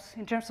trade-offs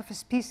in terms of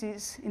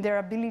species in their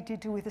ability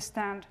to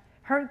withstand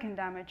hurricane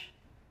damage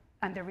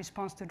and the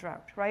response to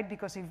drought, right?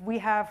 Because if we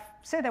have,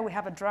 say that we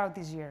have a drought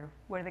this year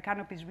where the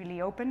canopy is really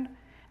open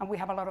and we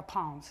have a lot of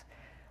palms,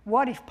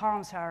 what if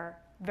palms are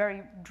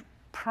very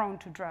prone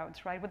to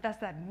droughts, right? What does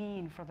that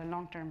mean for the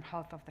long-term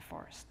health of the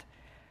forest?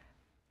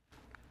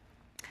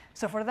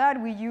 So for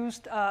that, we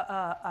used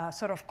a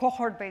sort of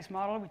cohort-based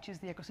model, which is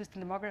the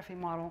ecosystem demography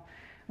model,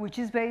 which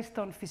is based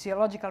on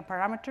physiological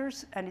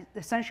parameters, and it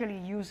essentially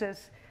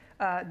uses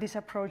this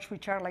approach,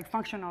 which are like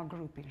functional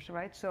groupings,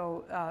 right?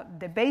 So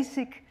the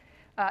basic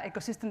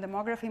ecosystem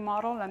demography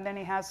model, and then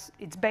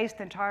it's based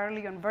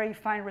entirely on very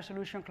fine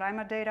resolution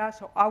climate data,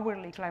 so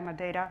hourly climate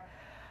data,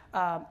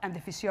 and the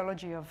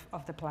physiology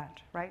of the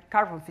plant, right?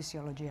 Carbon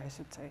physiology, I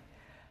should say.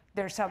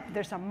 There's a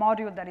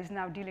module that is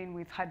now dealing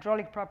with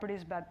hydraulic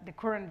properties, but the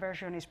current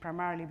version is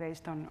primarily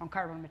based on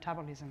carbon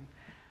metabolism.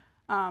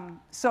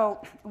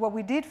 So what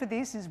we did for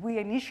this is we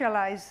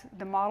initialized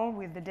the model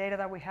with the data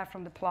that we have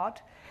from the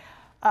plot.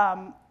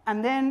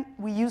 And then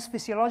we used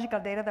physiological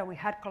data that we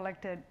had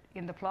collected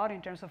in the plot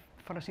in terms of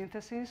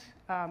photosynthesis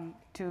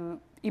to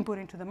input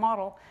into the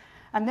model.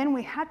 And then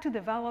we had to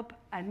develop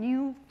a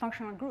new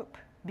functional group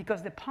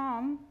because the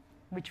palm,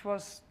 which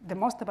was the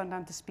most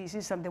abundant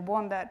species and the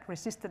one that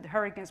resisted the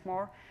hurricanes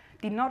more,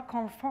 did not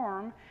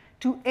conform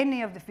to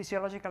any of the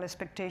physiological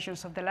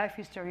expectations of the life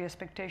history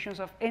expectations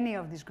of any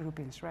of these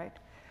groupings, right?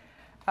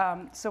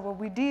 So what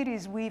we did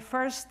is we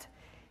first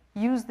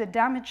used the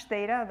damage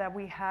data that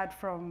we had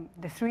from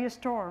the 3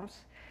 storms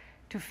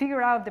to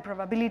figure out the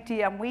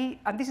probability,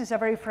 and this is a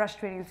very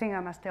frustrating thing, I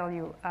must tell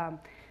you.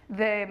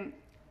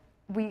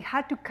 We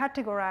had to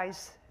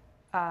categorize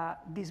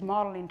this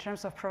model in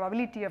terms of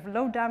probability of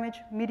low damage,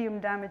 medium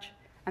damage,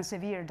 and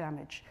severe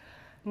damage.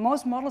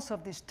 Most models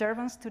of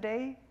disturbance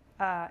today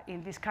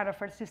in this kind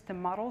of Earth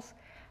system models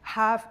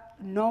have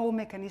no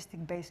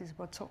mechanistic basis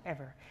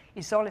whatsoever.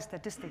 It's all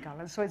statistical.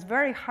 And so it's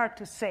very hard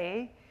to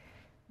say,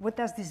 what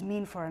does this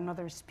mean for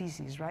another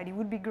species, right? It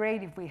would be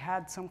great if we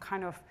had some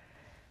kind of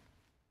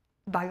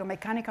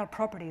biomechanical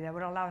property that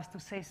would allow us to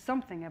say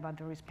something about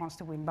the response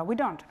to wind, but we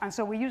don't. And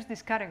so we use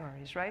these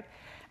categories, right?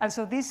 And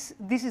so this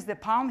is the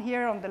palm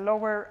here on the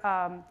lower,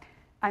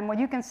 and what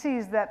you can see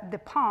is that the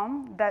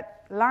palm,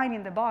 that line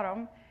in the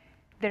bottom,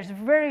 there's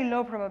very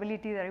low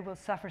probability that it will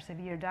suffer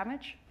severe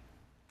damage.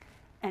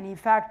 And in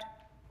fact,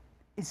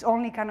 it's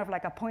only kind of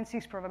like a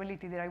 0.6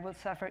 probability that it will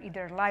suffer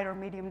either light or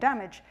medium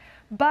damage.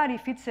 But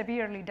if it's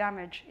severely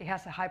damaged, it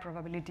has a high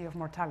probability of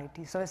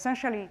mortality. So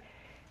essentially,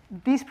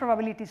 these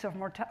probabilities of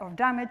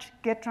damage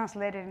get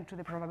translated into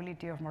the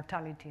probability of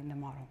mortality in the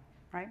model,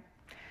 right?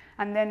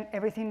 And then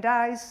everything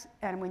dies,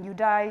 and when you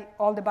die,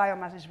 all the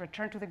biomass is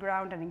returned to the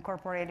ground and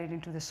incorporated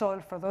into the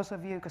soil. For those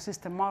of you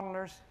ecosystem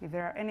modelers, if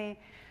there are any,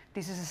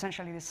 this is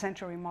essentially the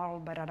century model,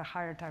 but at a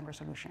higher time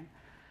resolution.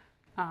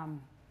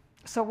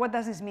 So what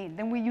does this mean?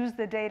 Then we use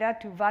the data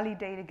to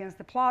validate against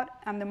the plot,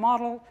 and the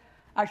model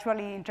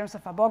actually, in terms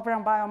of above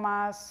ground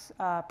biomass,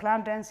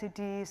 plant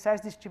density,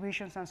 size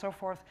distributions, and so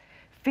forth,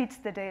 fits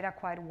the data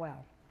quite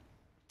well.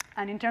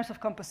 And in terms of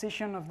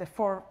composition of the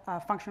 4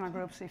 functional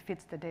groups, it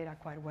fits the data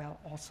quite well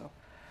also.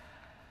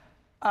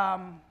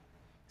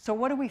 So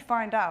what do we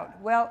find out?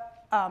 Well,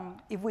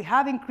 if we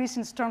have increase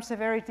in storm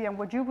severity, and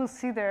what you will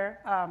see there,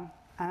 and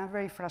I'm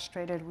very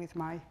frustrated with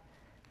my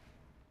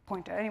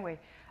pointer. Anyway,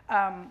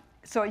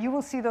 so you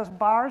will see those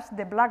bars,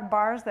 the black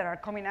bars that are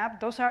coming up.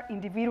 Those are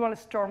individual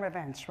storm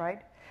events,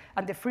 right?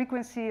 And the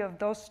frequency of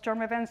those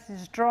storm events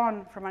is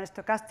drawn from a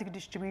stochastic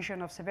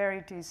distribution of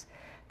severities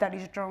that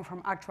is drawn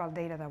from actual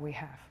data that we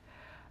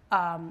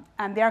have.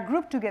 And they are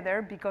grouped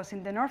together because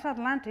in the North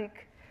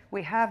Atlantic,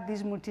 we have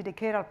these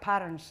multi-decadal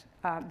patterns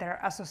that are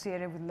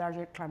associated with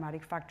larger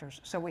climatic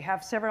factors. So we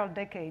have several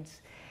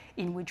decades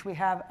in which we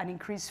have an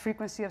increased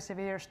frequency of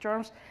severe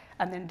storms,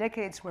 and then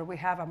decades where we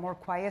have a more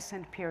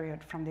quiescent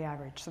period from the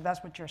average. So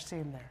that's what you're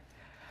seeing there.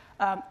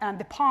 And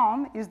the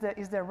palm is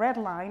the red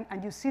line,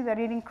 and you see that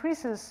it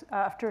increases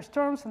after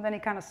storms, and then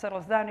it kind of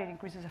settles down. It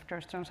increases after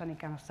storms, and it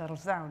kind of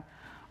settles down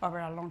over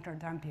a long-term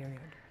time period.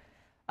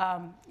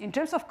 In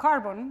terms of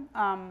carbon,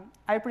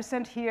 I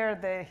present here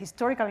the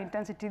historical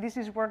intensity. This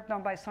is work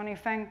done by Sonny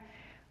Feng,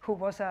 who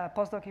was a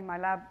postdoc in my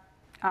lab.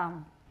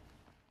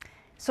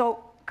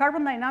 So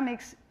carbon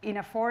dynamics in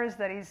a forest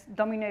that is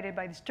dominated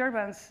by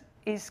disturbance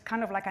is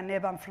kind of like an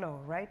ebb and flow,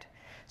 right?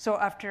 So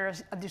after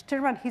a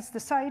disturbance hits the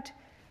site,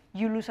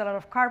 you lose a lot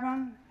of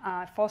carbon,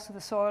 falls to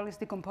the soil, is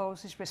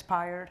decomposed, is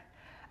respired,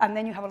 and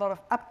then you have a lot of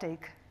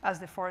uptake as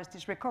the forest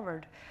is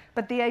recovered.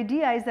 But the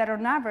idea is that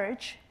on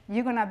average,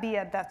 you're going to be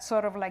at that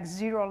sort of like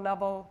 0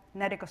 level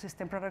net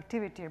ecosystem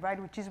productivity,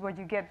 right? Which is what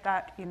you get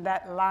that in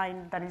that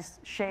line that is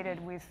shaded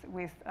with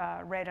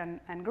red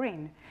and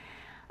green.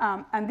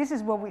 And this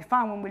is what we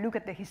found when we look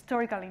at the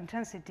historical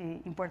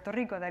intensity in Puerto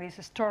Rico, that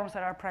is storms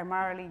that are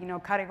primarily,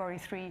 category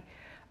 3,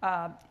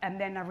 and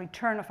then a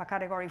return of a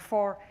category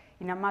 4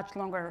 in a much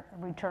longer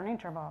return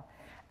interval.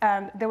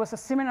 And there was a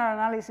similar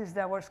analysis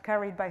that was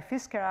carried by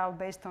Fitzgerald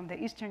based on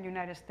the eastern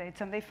United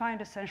States, and they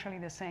find essentially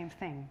the same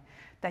thing,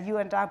 that you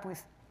end up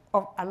with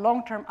a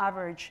long-term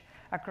average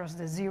across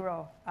the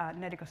 0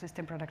 net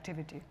ecosystem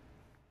productivity.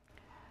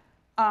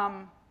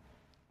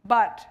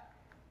 But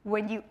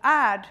when you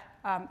add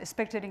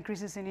expected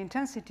increases in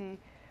intensity,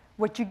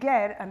 what you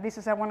get, and this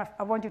is I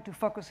want you to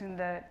focus in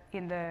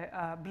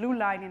the blue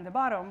line in the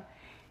bottom,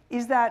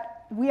 is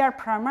that we are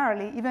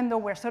primarily, even though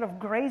we're sort of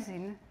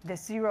grazing the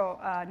 0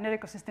 net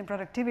ecosystem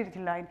productivity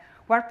line,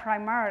 we're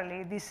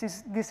primarily,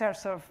 these are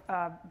sort of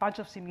a bunch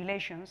of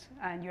simulations,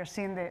 and you're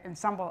seeing the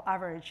ensemble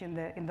average in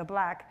the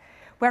black.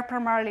 We're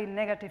primarily in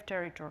negative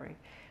territory.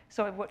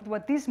 So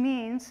what this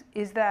means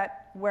is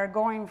that we're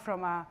going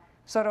from a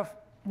sort of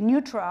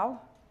neutral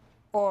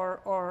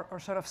or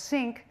sort of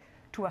sink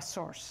to a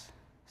source.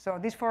 So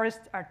these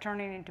forests are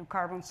turning into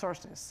carbon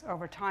sources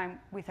over time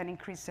with an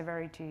increased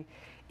severity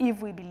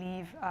if we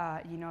believe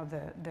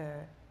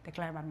the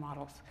climate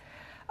models.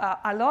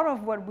 A lot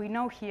of what we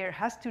know here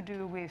has to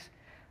do with,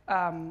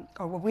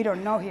 or what we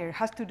don't know here,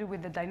 has to do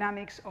with the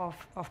dynamics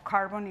of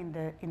carbon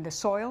in the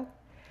soil.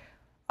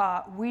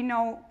 We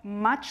know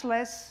much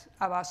less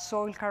about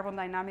soil carbon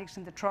dynamics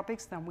in the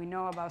tropics than we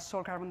know about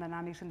soil carbon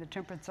dynamics in the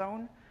temperate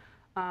zone,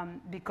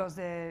 because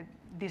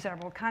these are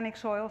volcanic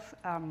soils.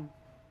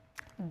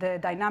 The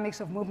dynamics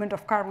of movement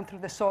of carbon through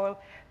the soil,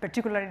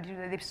 particularly to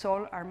the deep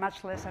soil, are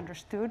much less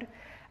understood.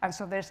 And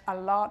so there's a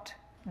lot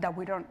that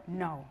we don't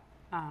know.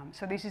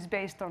 So this is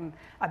based on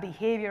a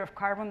behavior of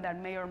carbon that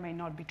may or may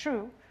not be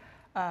true,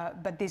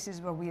 but this is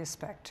what we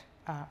expect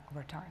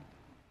over time.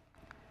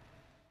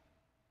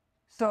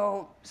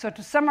 So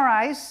to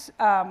summarize,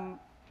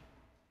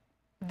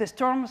 the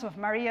storms of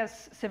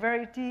Maria's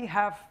severity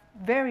have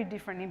very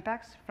different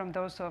impacts from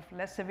those of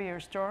less severe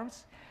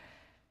storms.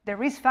 The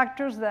risk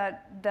factors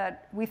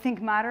that we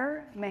think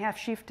matter may have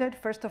shifted.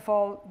 First of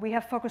all, we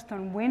have focused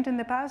on wind in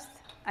the past,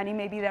 and it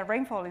may be that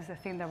rainfall is the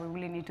thing that we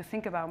really need to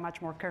think about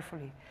much more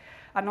carefully.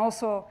 And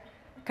also,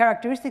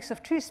 characteristics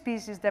of tree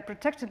species that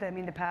protected them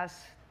in the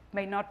past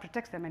may not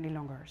protect them any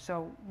longer.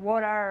 So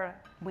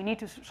we need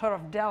to sort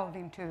of delve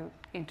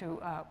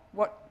into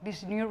what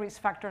these new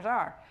risk factors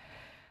are.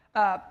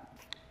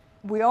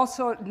 We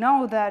also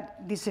know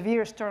that the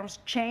severe storms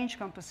change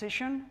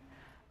composition.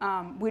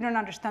 We don't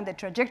understand the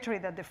trajectory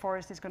that the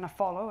forest is going to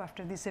follow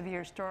after these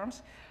severe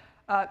storms,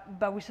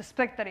 but we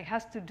suspect that it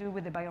has to do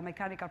with the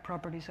biomechanical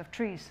properties of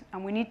trees,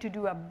 and we need to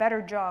do a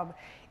better job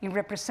in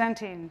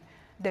representing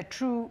the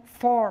true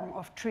form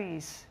of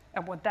trees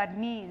and what that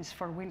means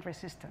for wind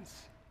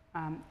resistance,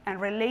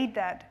 and relate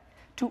that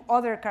to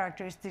other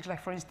characteristics,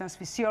 like, for instance,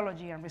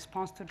 physiology and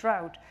response to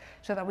drought,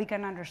 so that we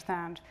can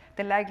understand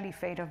the likely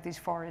fate of this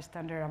forest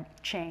under a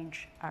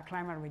changed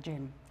climate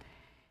regime.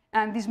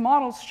 And these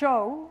models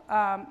show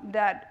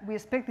that we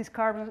expect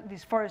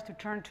these forests to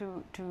turn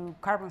to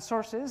carbon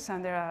sources,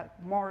 and there are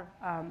more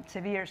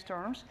severe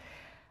storms.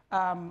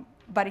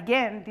 But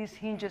again, this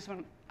hinges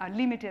on a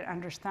limited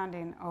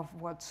understanding of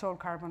what soil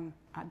carbon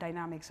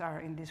dynamics are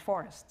in these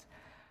forests.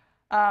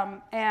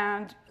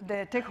 And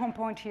the take-home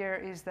point here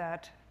is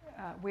that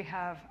we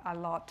have a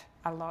lot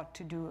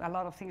to do, a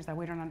lot of things that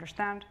we don't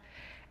understand.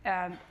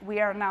 And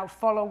we are now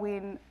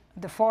following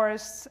the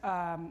forests.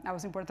 I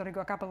was in Puerto Rico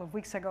a couple of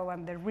weeks ago,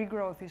 and the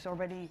regrowth is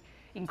already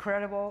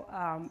incredible.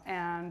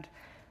 And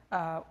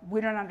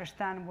we don't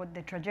understand what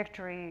the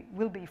trajectory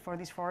will be for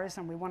these forests,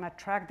 and we want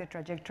to track the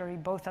trajectory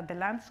both at the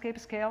landscape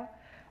scale,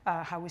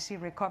 how we see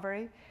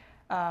recovery,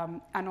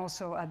 and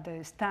also at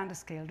the stand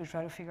scale to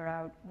try to figure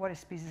out what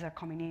species are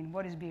coming in,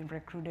 what is being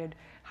recruited,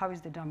 how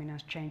is the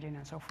dominance changing,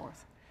 and so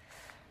forth.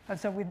 And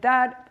so with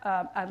that,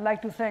 I'd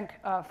like to thank,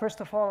 first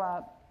of all,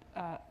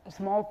 a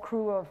small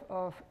crew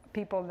of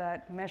people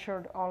that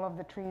measured all of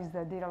the trees,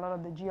 that did a lot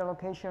of the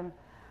geolocation.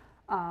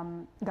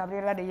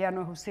 Gabriela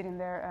Arellano, who's sitting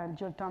there, and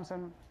Jill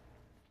Thompson,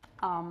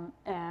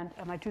 and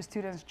my two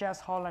students, Jazz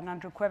Hall and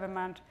Andrew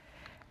Quevermant,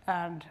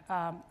 and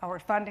our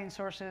funding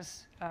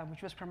sources,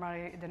 which was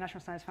primarily the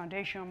National Science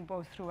Foundation,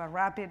 both through a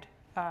RAPID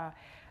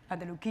and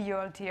the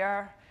Luquillo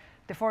LTR,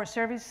 the Forest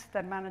Service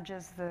that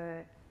manages the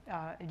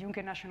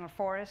Yunque National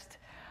Forest,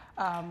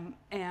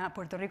 and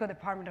Puerto Rico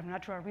Department of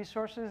Natural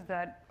Resources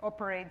that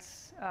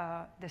operates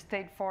the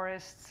state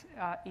forests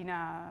in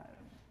a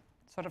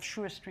sort of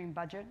shoestring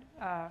budget,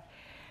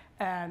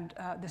 and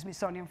the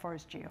Smithsonian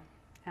Forest Geo.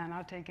 And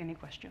I'll take any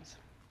questions.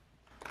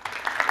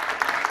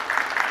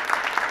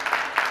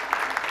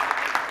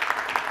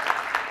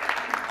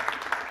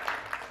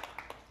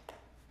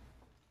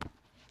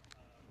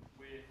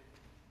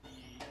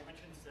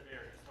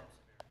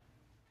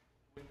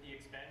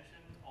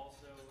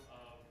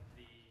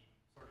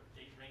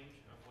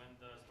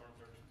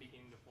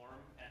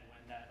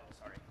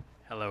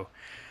 Hello.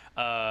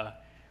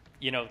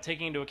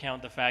 Taking into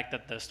account the fact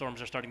that the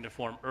storms are starting to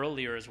form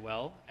earlier as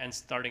well and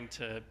starting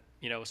to,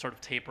 sort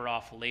of taper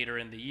off later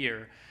in the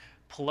year,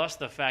 plus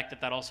the fact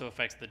that that also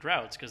affects the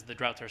droughts, because the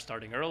droughts are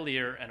starting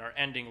earlier and are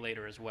ending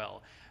later as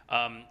well.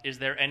 Is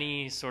there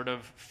any sort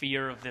of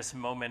fear of this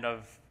moment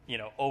of,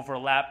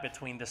 overlap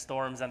between the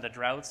storms and the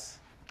droughts?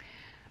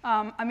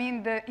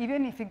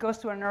 Even if it goes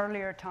to an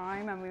earlier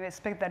time, and we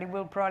expect that it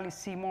will probably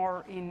see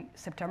more in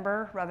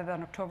September rather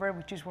than October,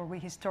 which is where we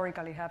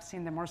historically have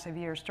seen the more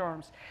severe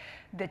storms.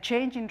 The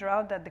change in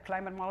drought that the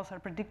climate models are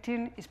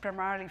predicting is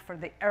primarily for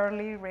the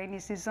early rainy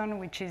season,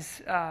 which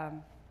is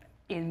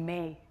in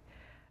May.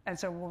 And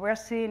so what we're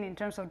seeing in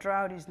terms of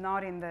drought is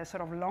not in the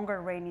sort of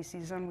longer rainy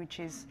season, which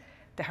is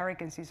the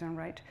hurricane season,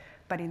 right?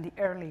 But in the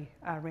early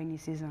rainy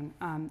season.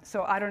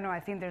 So I don't know,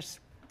 I think there's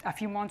a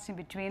few months in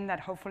between that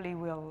hopefully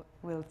will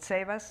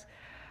save us.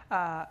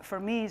 For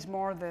me, it's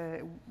more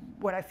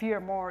what I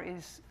fear more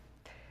is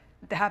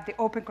to have the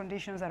open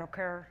conditions that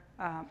occur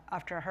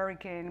after a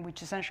hurricane,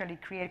 which essentially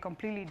create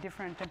completely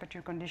different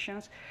temperature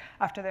conditions.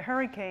 After the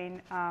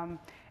hurricane,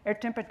 air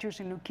temperatures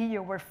in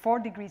Luquillo were 4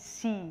 degrees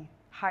C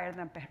higher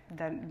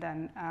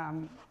than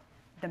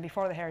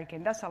before the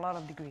hurricane. That's a lot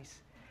of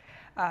degrees.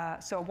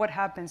 So what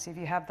happens if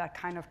you have that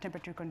kind of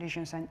temperature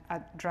conditions and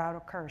a drought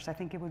occurs? I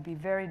think it would be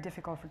very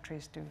difficult for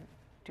trees to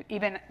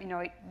even,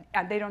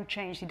 and they don't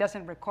change. It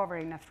doesn't recover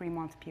in a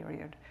 3-month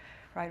period,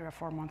 right, or a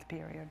 4-month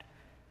period.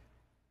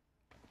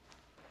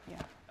 Yeah.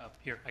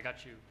 Here, I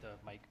got you the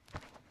mic.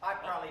 I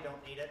probably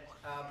don't need it.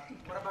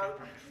 What about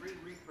tree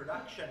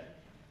reproduction?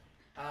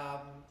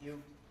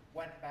 You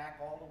went back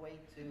all the way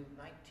to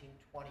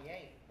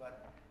 1928,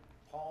 but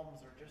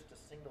palms are just a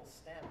single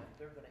stem. If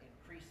they're going to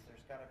increase,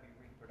 there's got to be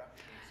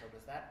reproduction. So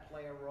does that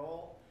play a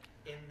role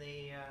in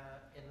the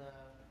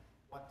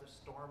what the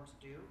storms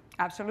do?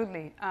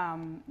 Absolutely.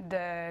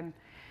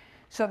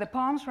 So the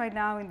palms right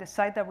now in the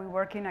site that we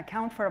work in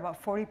account for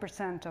about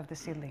 40% of the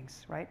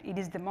seedlings, right? It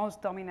is the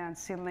most dominant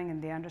seedling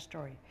in the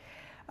understory.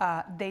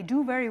 They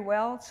do very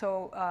well.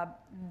 So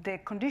the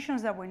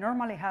conditions that we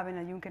normally have in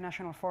a Yunque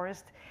National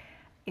Forest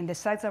in the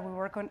sites that we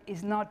work on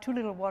is not too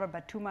little water,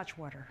 but too much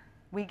water.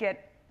 We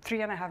get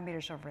 3.5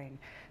 meters of rain.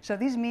 So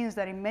this means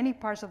that in many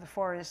parts of the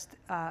forest,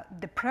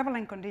 the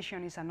prevalent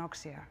condition is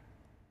anoxia,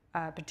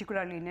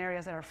 particularly in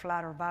areas that are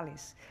flat or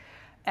valleys.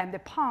 And the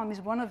palm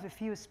is one of the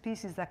few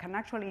species that can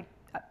actually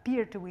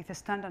appear to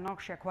withstand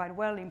anoxia quite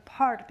well, in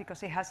part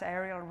because it has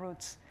aerial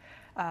roots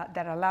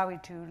that allow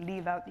it to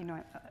live out,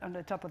 on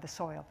the top of the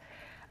soil.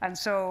 And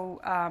so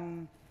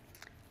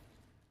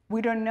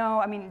we don't know.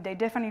 I mean, they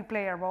definitely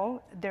play a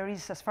role. There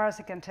is, as far as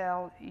I can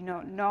tell,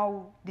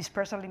 no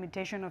dispersal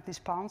limitation of these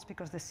palms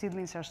because the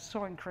seedlings are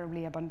so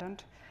incredibly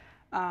abundant.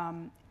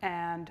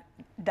 And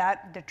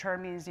that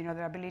determines,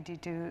 their ability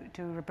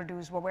to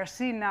reproduce. What we're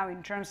seeing now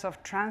in terms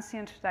of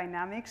transient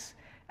dynamics,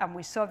 and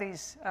we saw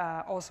this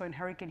also in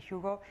Hurricane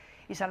Hugo,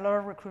 is a lot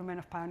of recruitment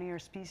of pioneer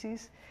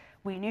species.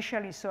 We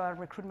initially saw a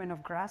recruitment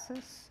of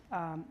grasses.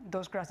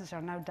 Those grasses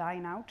are now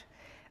dying out,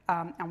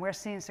 and we're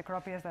seeing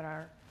cecropias that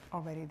are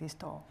already this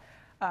tall.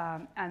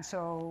 And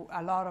so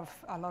a lot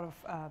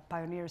of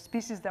pioneer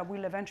species that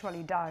will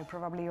eventually die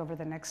probably over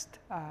the next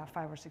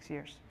 5 or 6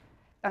 years.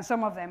 And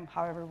some of them,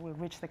 however, will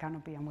reach the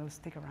canopy and will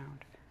stick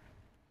around.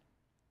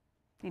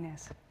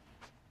 Ines.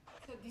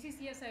 So this is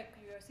just a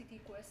curiosity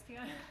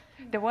question.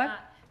 The what?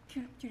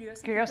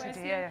 Curiosity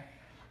question. Yeah.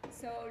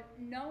 So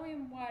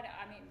knowing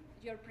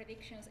your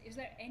predictions, is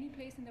there any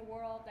place in the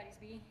world that is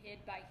being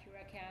hit by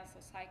hurricanes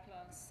or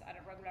cyclones at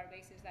a regular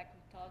basis that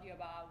could tell you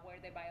about where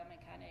the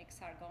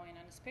biomechanics are going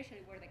and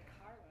especially where the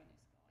carbon is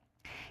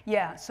going?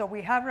 Yeah, so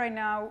we have right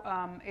now,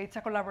 it's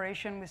a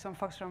collaboration with some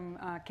folks from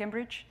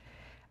Cambridge.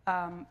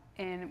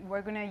 And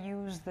we're going to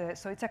use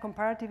so it's a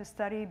comparative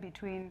study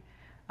between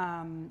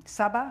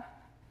Sabah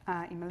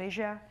in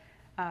Malaysia,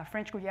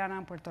 French Guiana,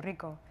 and Puerto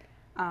Rico,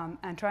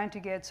 and trying to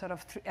get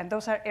and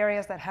those are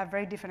areas that have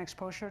very different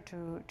exposure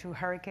to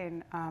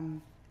hurricane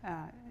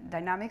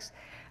dynamics.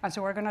 And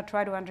so we're going to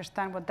try to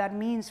understand what that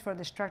means for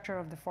the structure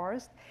of the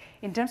forest.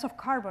 In terms of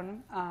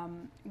carbon,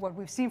 what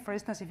we've seen, for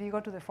instance, if you go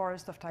to the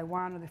forest of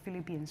Taiwan or the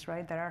Philippines,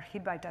 right, that are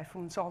hit by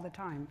typhoons all the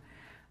time,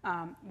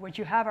 what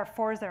you have are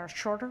forests that are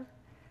shorter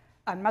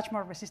and much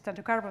more resistant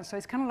to carbon. So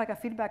it's kind of like a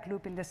feedback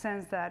loop in the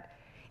sense that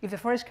if the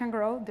forest can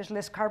grow, there's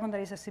less carbon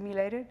that is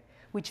assimilated,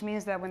 which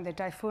means that when the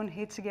typhoon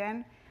hits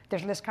again,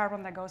 there's less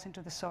carbon that goes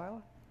into the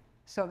soil.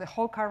 So the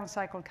whole carbon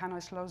cycle kind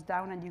of slows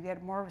down and you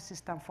get more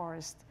resistant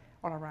forest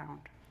all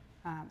around.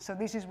 So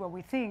this is what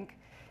we think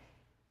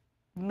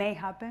may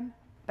happen.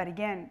 But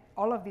again,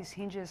 all of this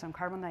hinges on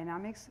carbon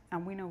dynamics,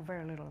 and we know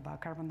very little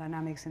about carbon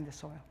dynamics in the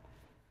soil.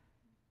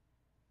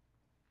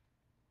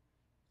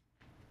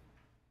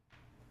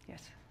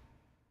 Yes?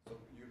 So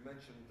you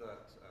mentioned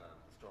that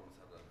the storm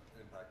has had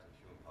an impact on the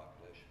human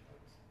population.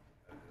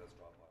 It has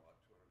dropped by about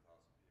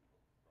 200,000 people,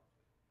 roughly,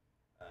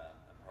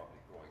 and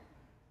probably growing.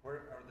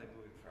 Where are they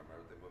moving from?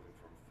 Are they moving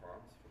from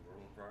farms, from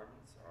rural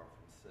environments, or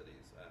from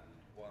cities? And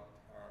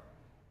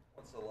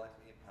what's the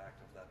likely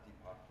impact of that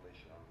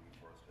depopulation on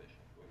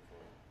reforestation going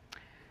forward?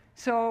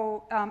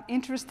 So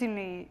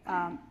interestingly,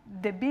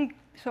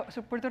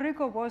 so Puerto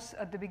Rico was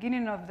at the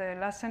beginning of the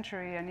last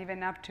century and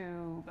even up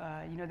to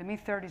the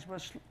mid-30s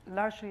was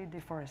largely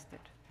deforested.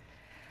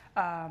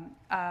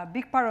 A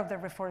big part of the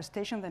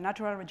reforestation, the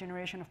natural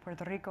regeneration of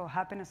Puerto Rico,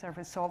 happened as a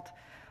result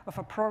of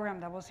a program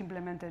that was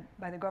implemented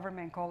by the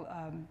government called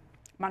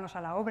Manos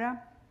a la Obra,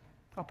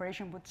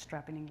 Operation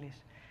Bootstrap in English.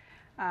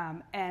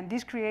 And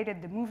this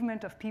created the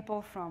movement of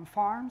people from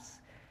farms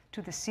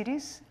to the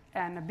cities.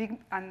 And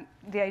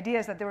the idea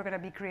is that there were going to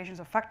be creations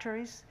of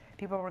factories.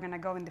 People were going to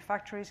go in the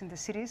factories in the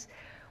cities.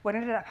 What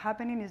ended up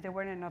happening is there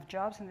weren't enough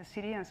jobs in the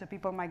city, and so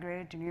people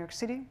migrated to New York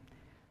City.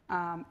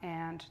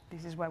 And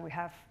this is why we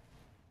have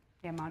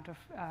the amount of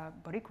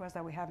Boricuas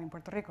that we have in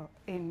Puerto Rico,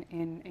 in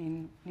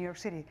New York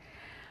City.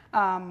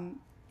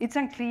 It's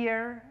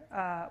unclear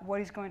what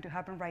is going to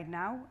happen right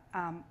now.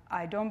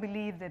 I don't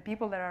believe the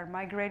people that are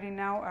migrating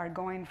now are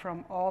going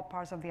from all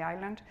parts of the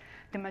island.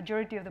 The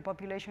majority of the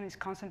population is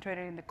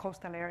concentrated in the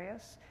coastal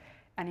areas.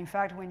 And in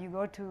fact, when you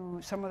go to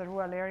some of the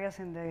rural areas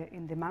in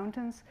the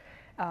mountains,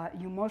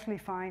 you mostly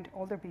find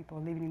older people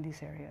living in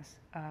these areas.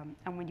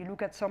 And when you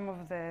look at some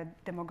of the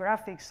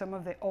demographics, some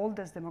of the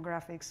oldest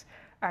demographics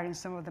are in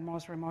some of the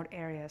most remote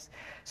areas.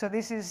 So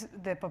this is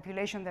the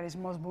population that is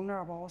most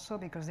vulnerable also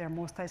because they're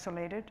most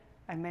isolated,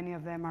 and many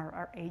of them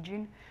are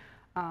aging.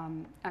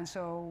 And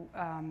so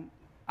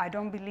I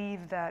don't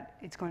believe that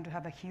it's going to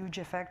have a huge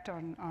effect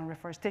on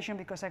reforestation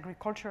because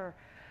agriculture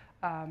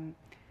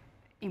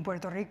in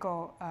Puerto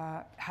Rico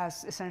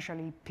has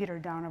essentially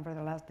petered down over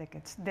the last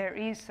decades. There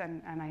is,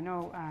 and I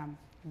know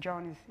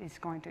John is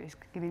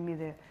giving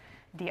me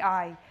the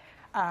eye,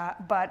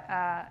 but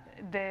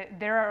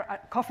there are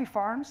coffee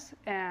farms,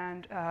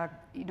 and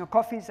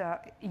coffee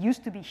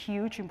used to be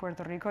huge in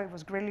Puerto Rico. It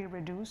was greatly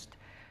reduced.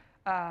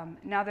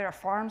 Now there are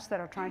farms that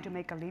are trying to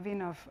make a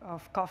living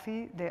of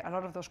coffee. A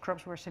lot of those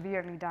crops were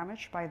severely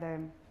damaged by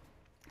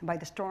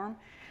the storm.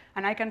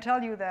 And I can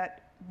tell you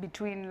that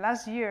between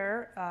last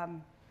year,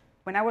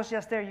 when I was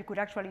just there, you could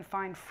actually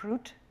find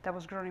fruit that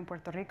was grown in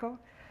Puerto Rico.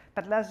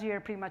 But last year,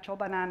 pretty much all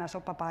bananas,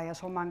 all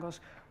papayas, all mangoes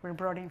were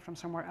brought in from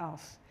somewhere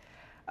else.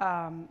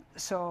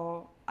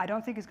 So I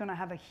don't think it's going to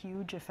have a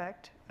huge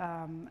effect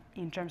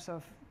in terms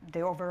of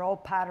the overall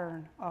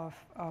pattern of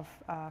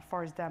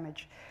forest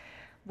damage.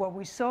 What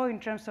we saw in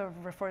terms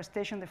of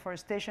reforestation,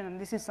 deforestation, and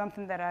this is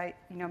something that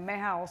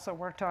Meha also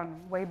worked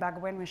on way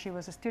back when she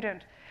was a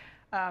student,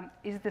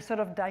 is the sort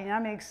of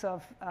dynamics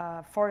of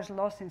forest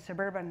loss in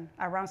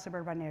around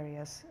suburban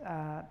areas.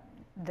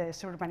 The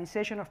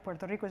urbanization of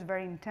Puerto Rico is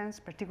very intense,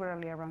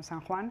 particularly around San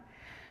Juan.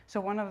 So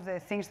one of the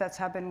things that's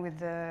happened with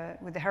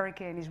the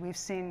hurricane is we've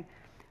seen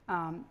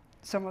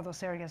some of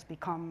those areas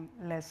become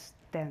less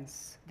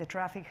dense. The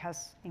traffic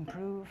has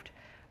improved.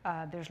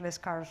 There's less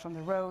cars on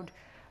the road.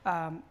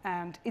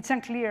 And it's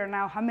unclear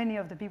now how many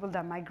of the people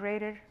that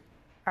migrated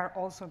are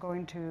also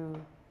going to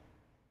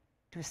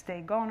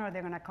stay gone or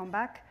they're going to come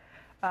back.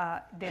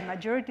 The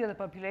majority of the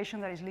population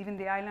that is leaving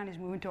the island is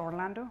moving to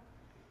Orlando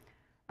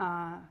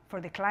for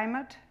the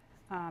climate,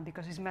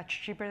 because it's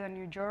much cheaper than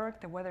New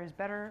York, the weather is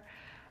better.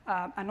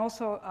 And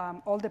also,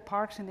 all the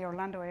parks in the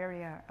Orlando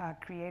area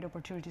create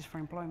opportunities for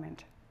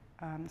employment.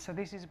 So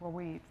this is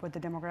what the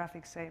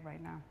demographics say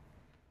right now.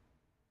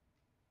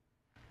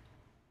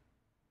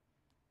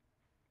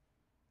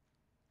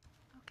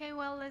 Okay,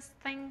 well, let's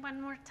thank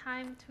one more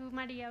time to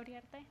María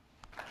Uriarte.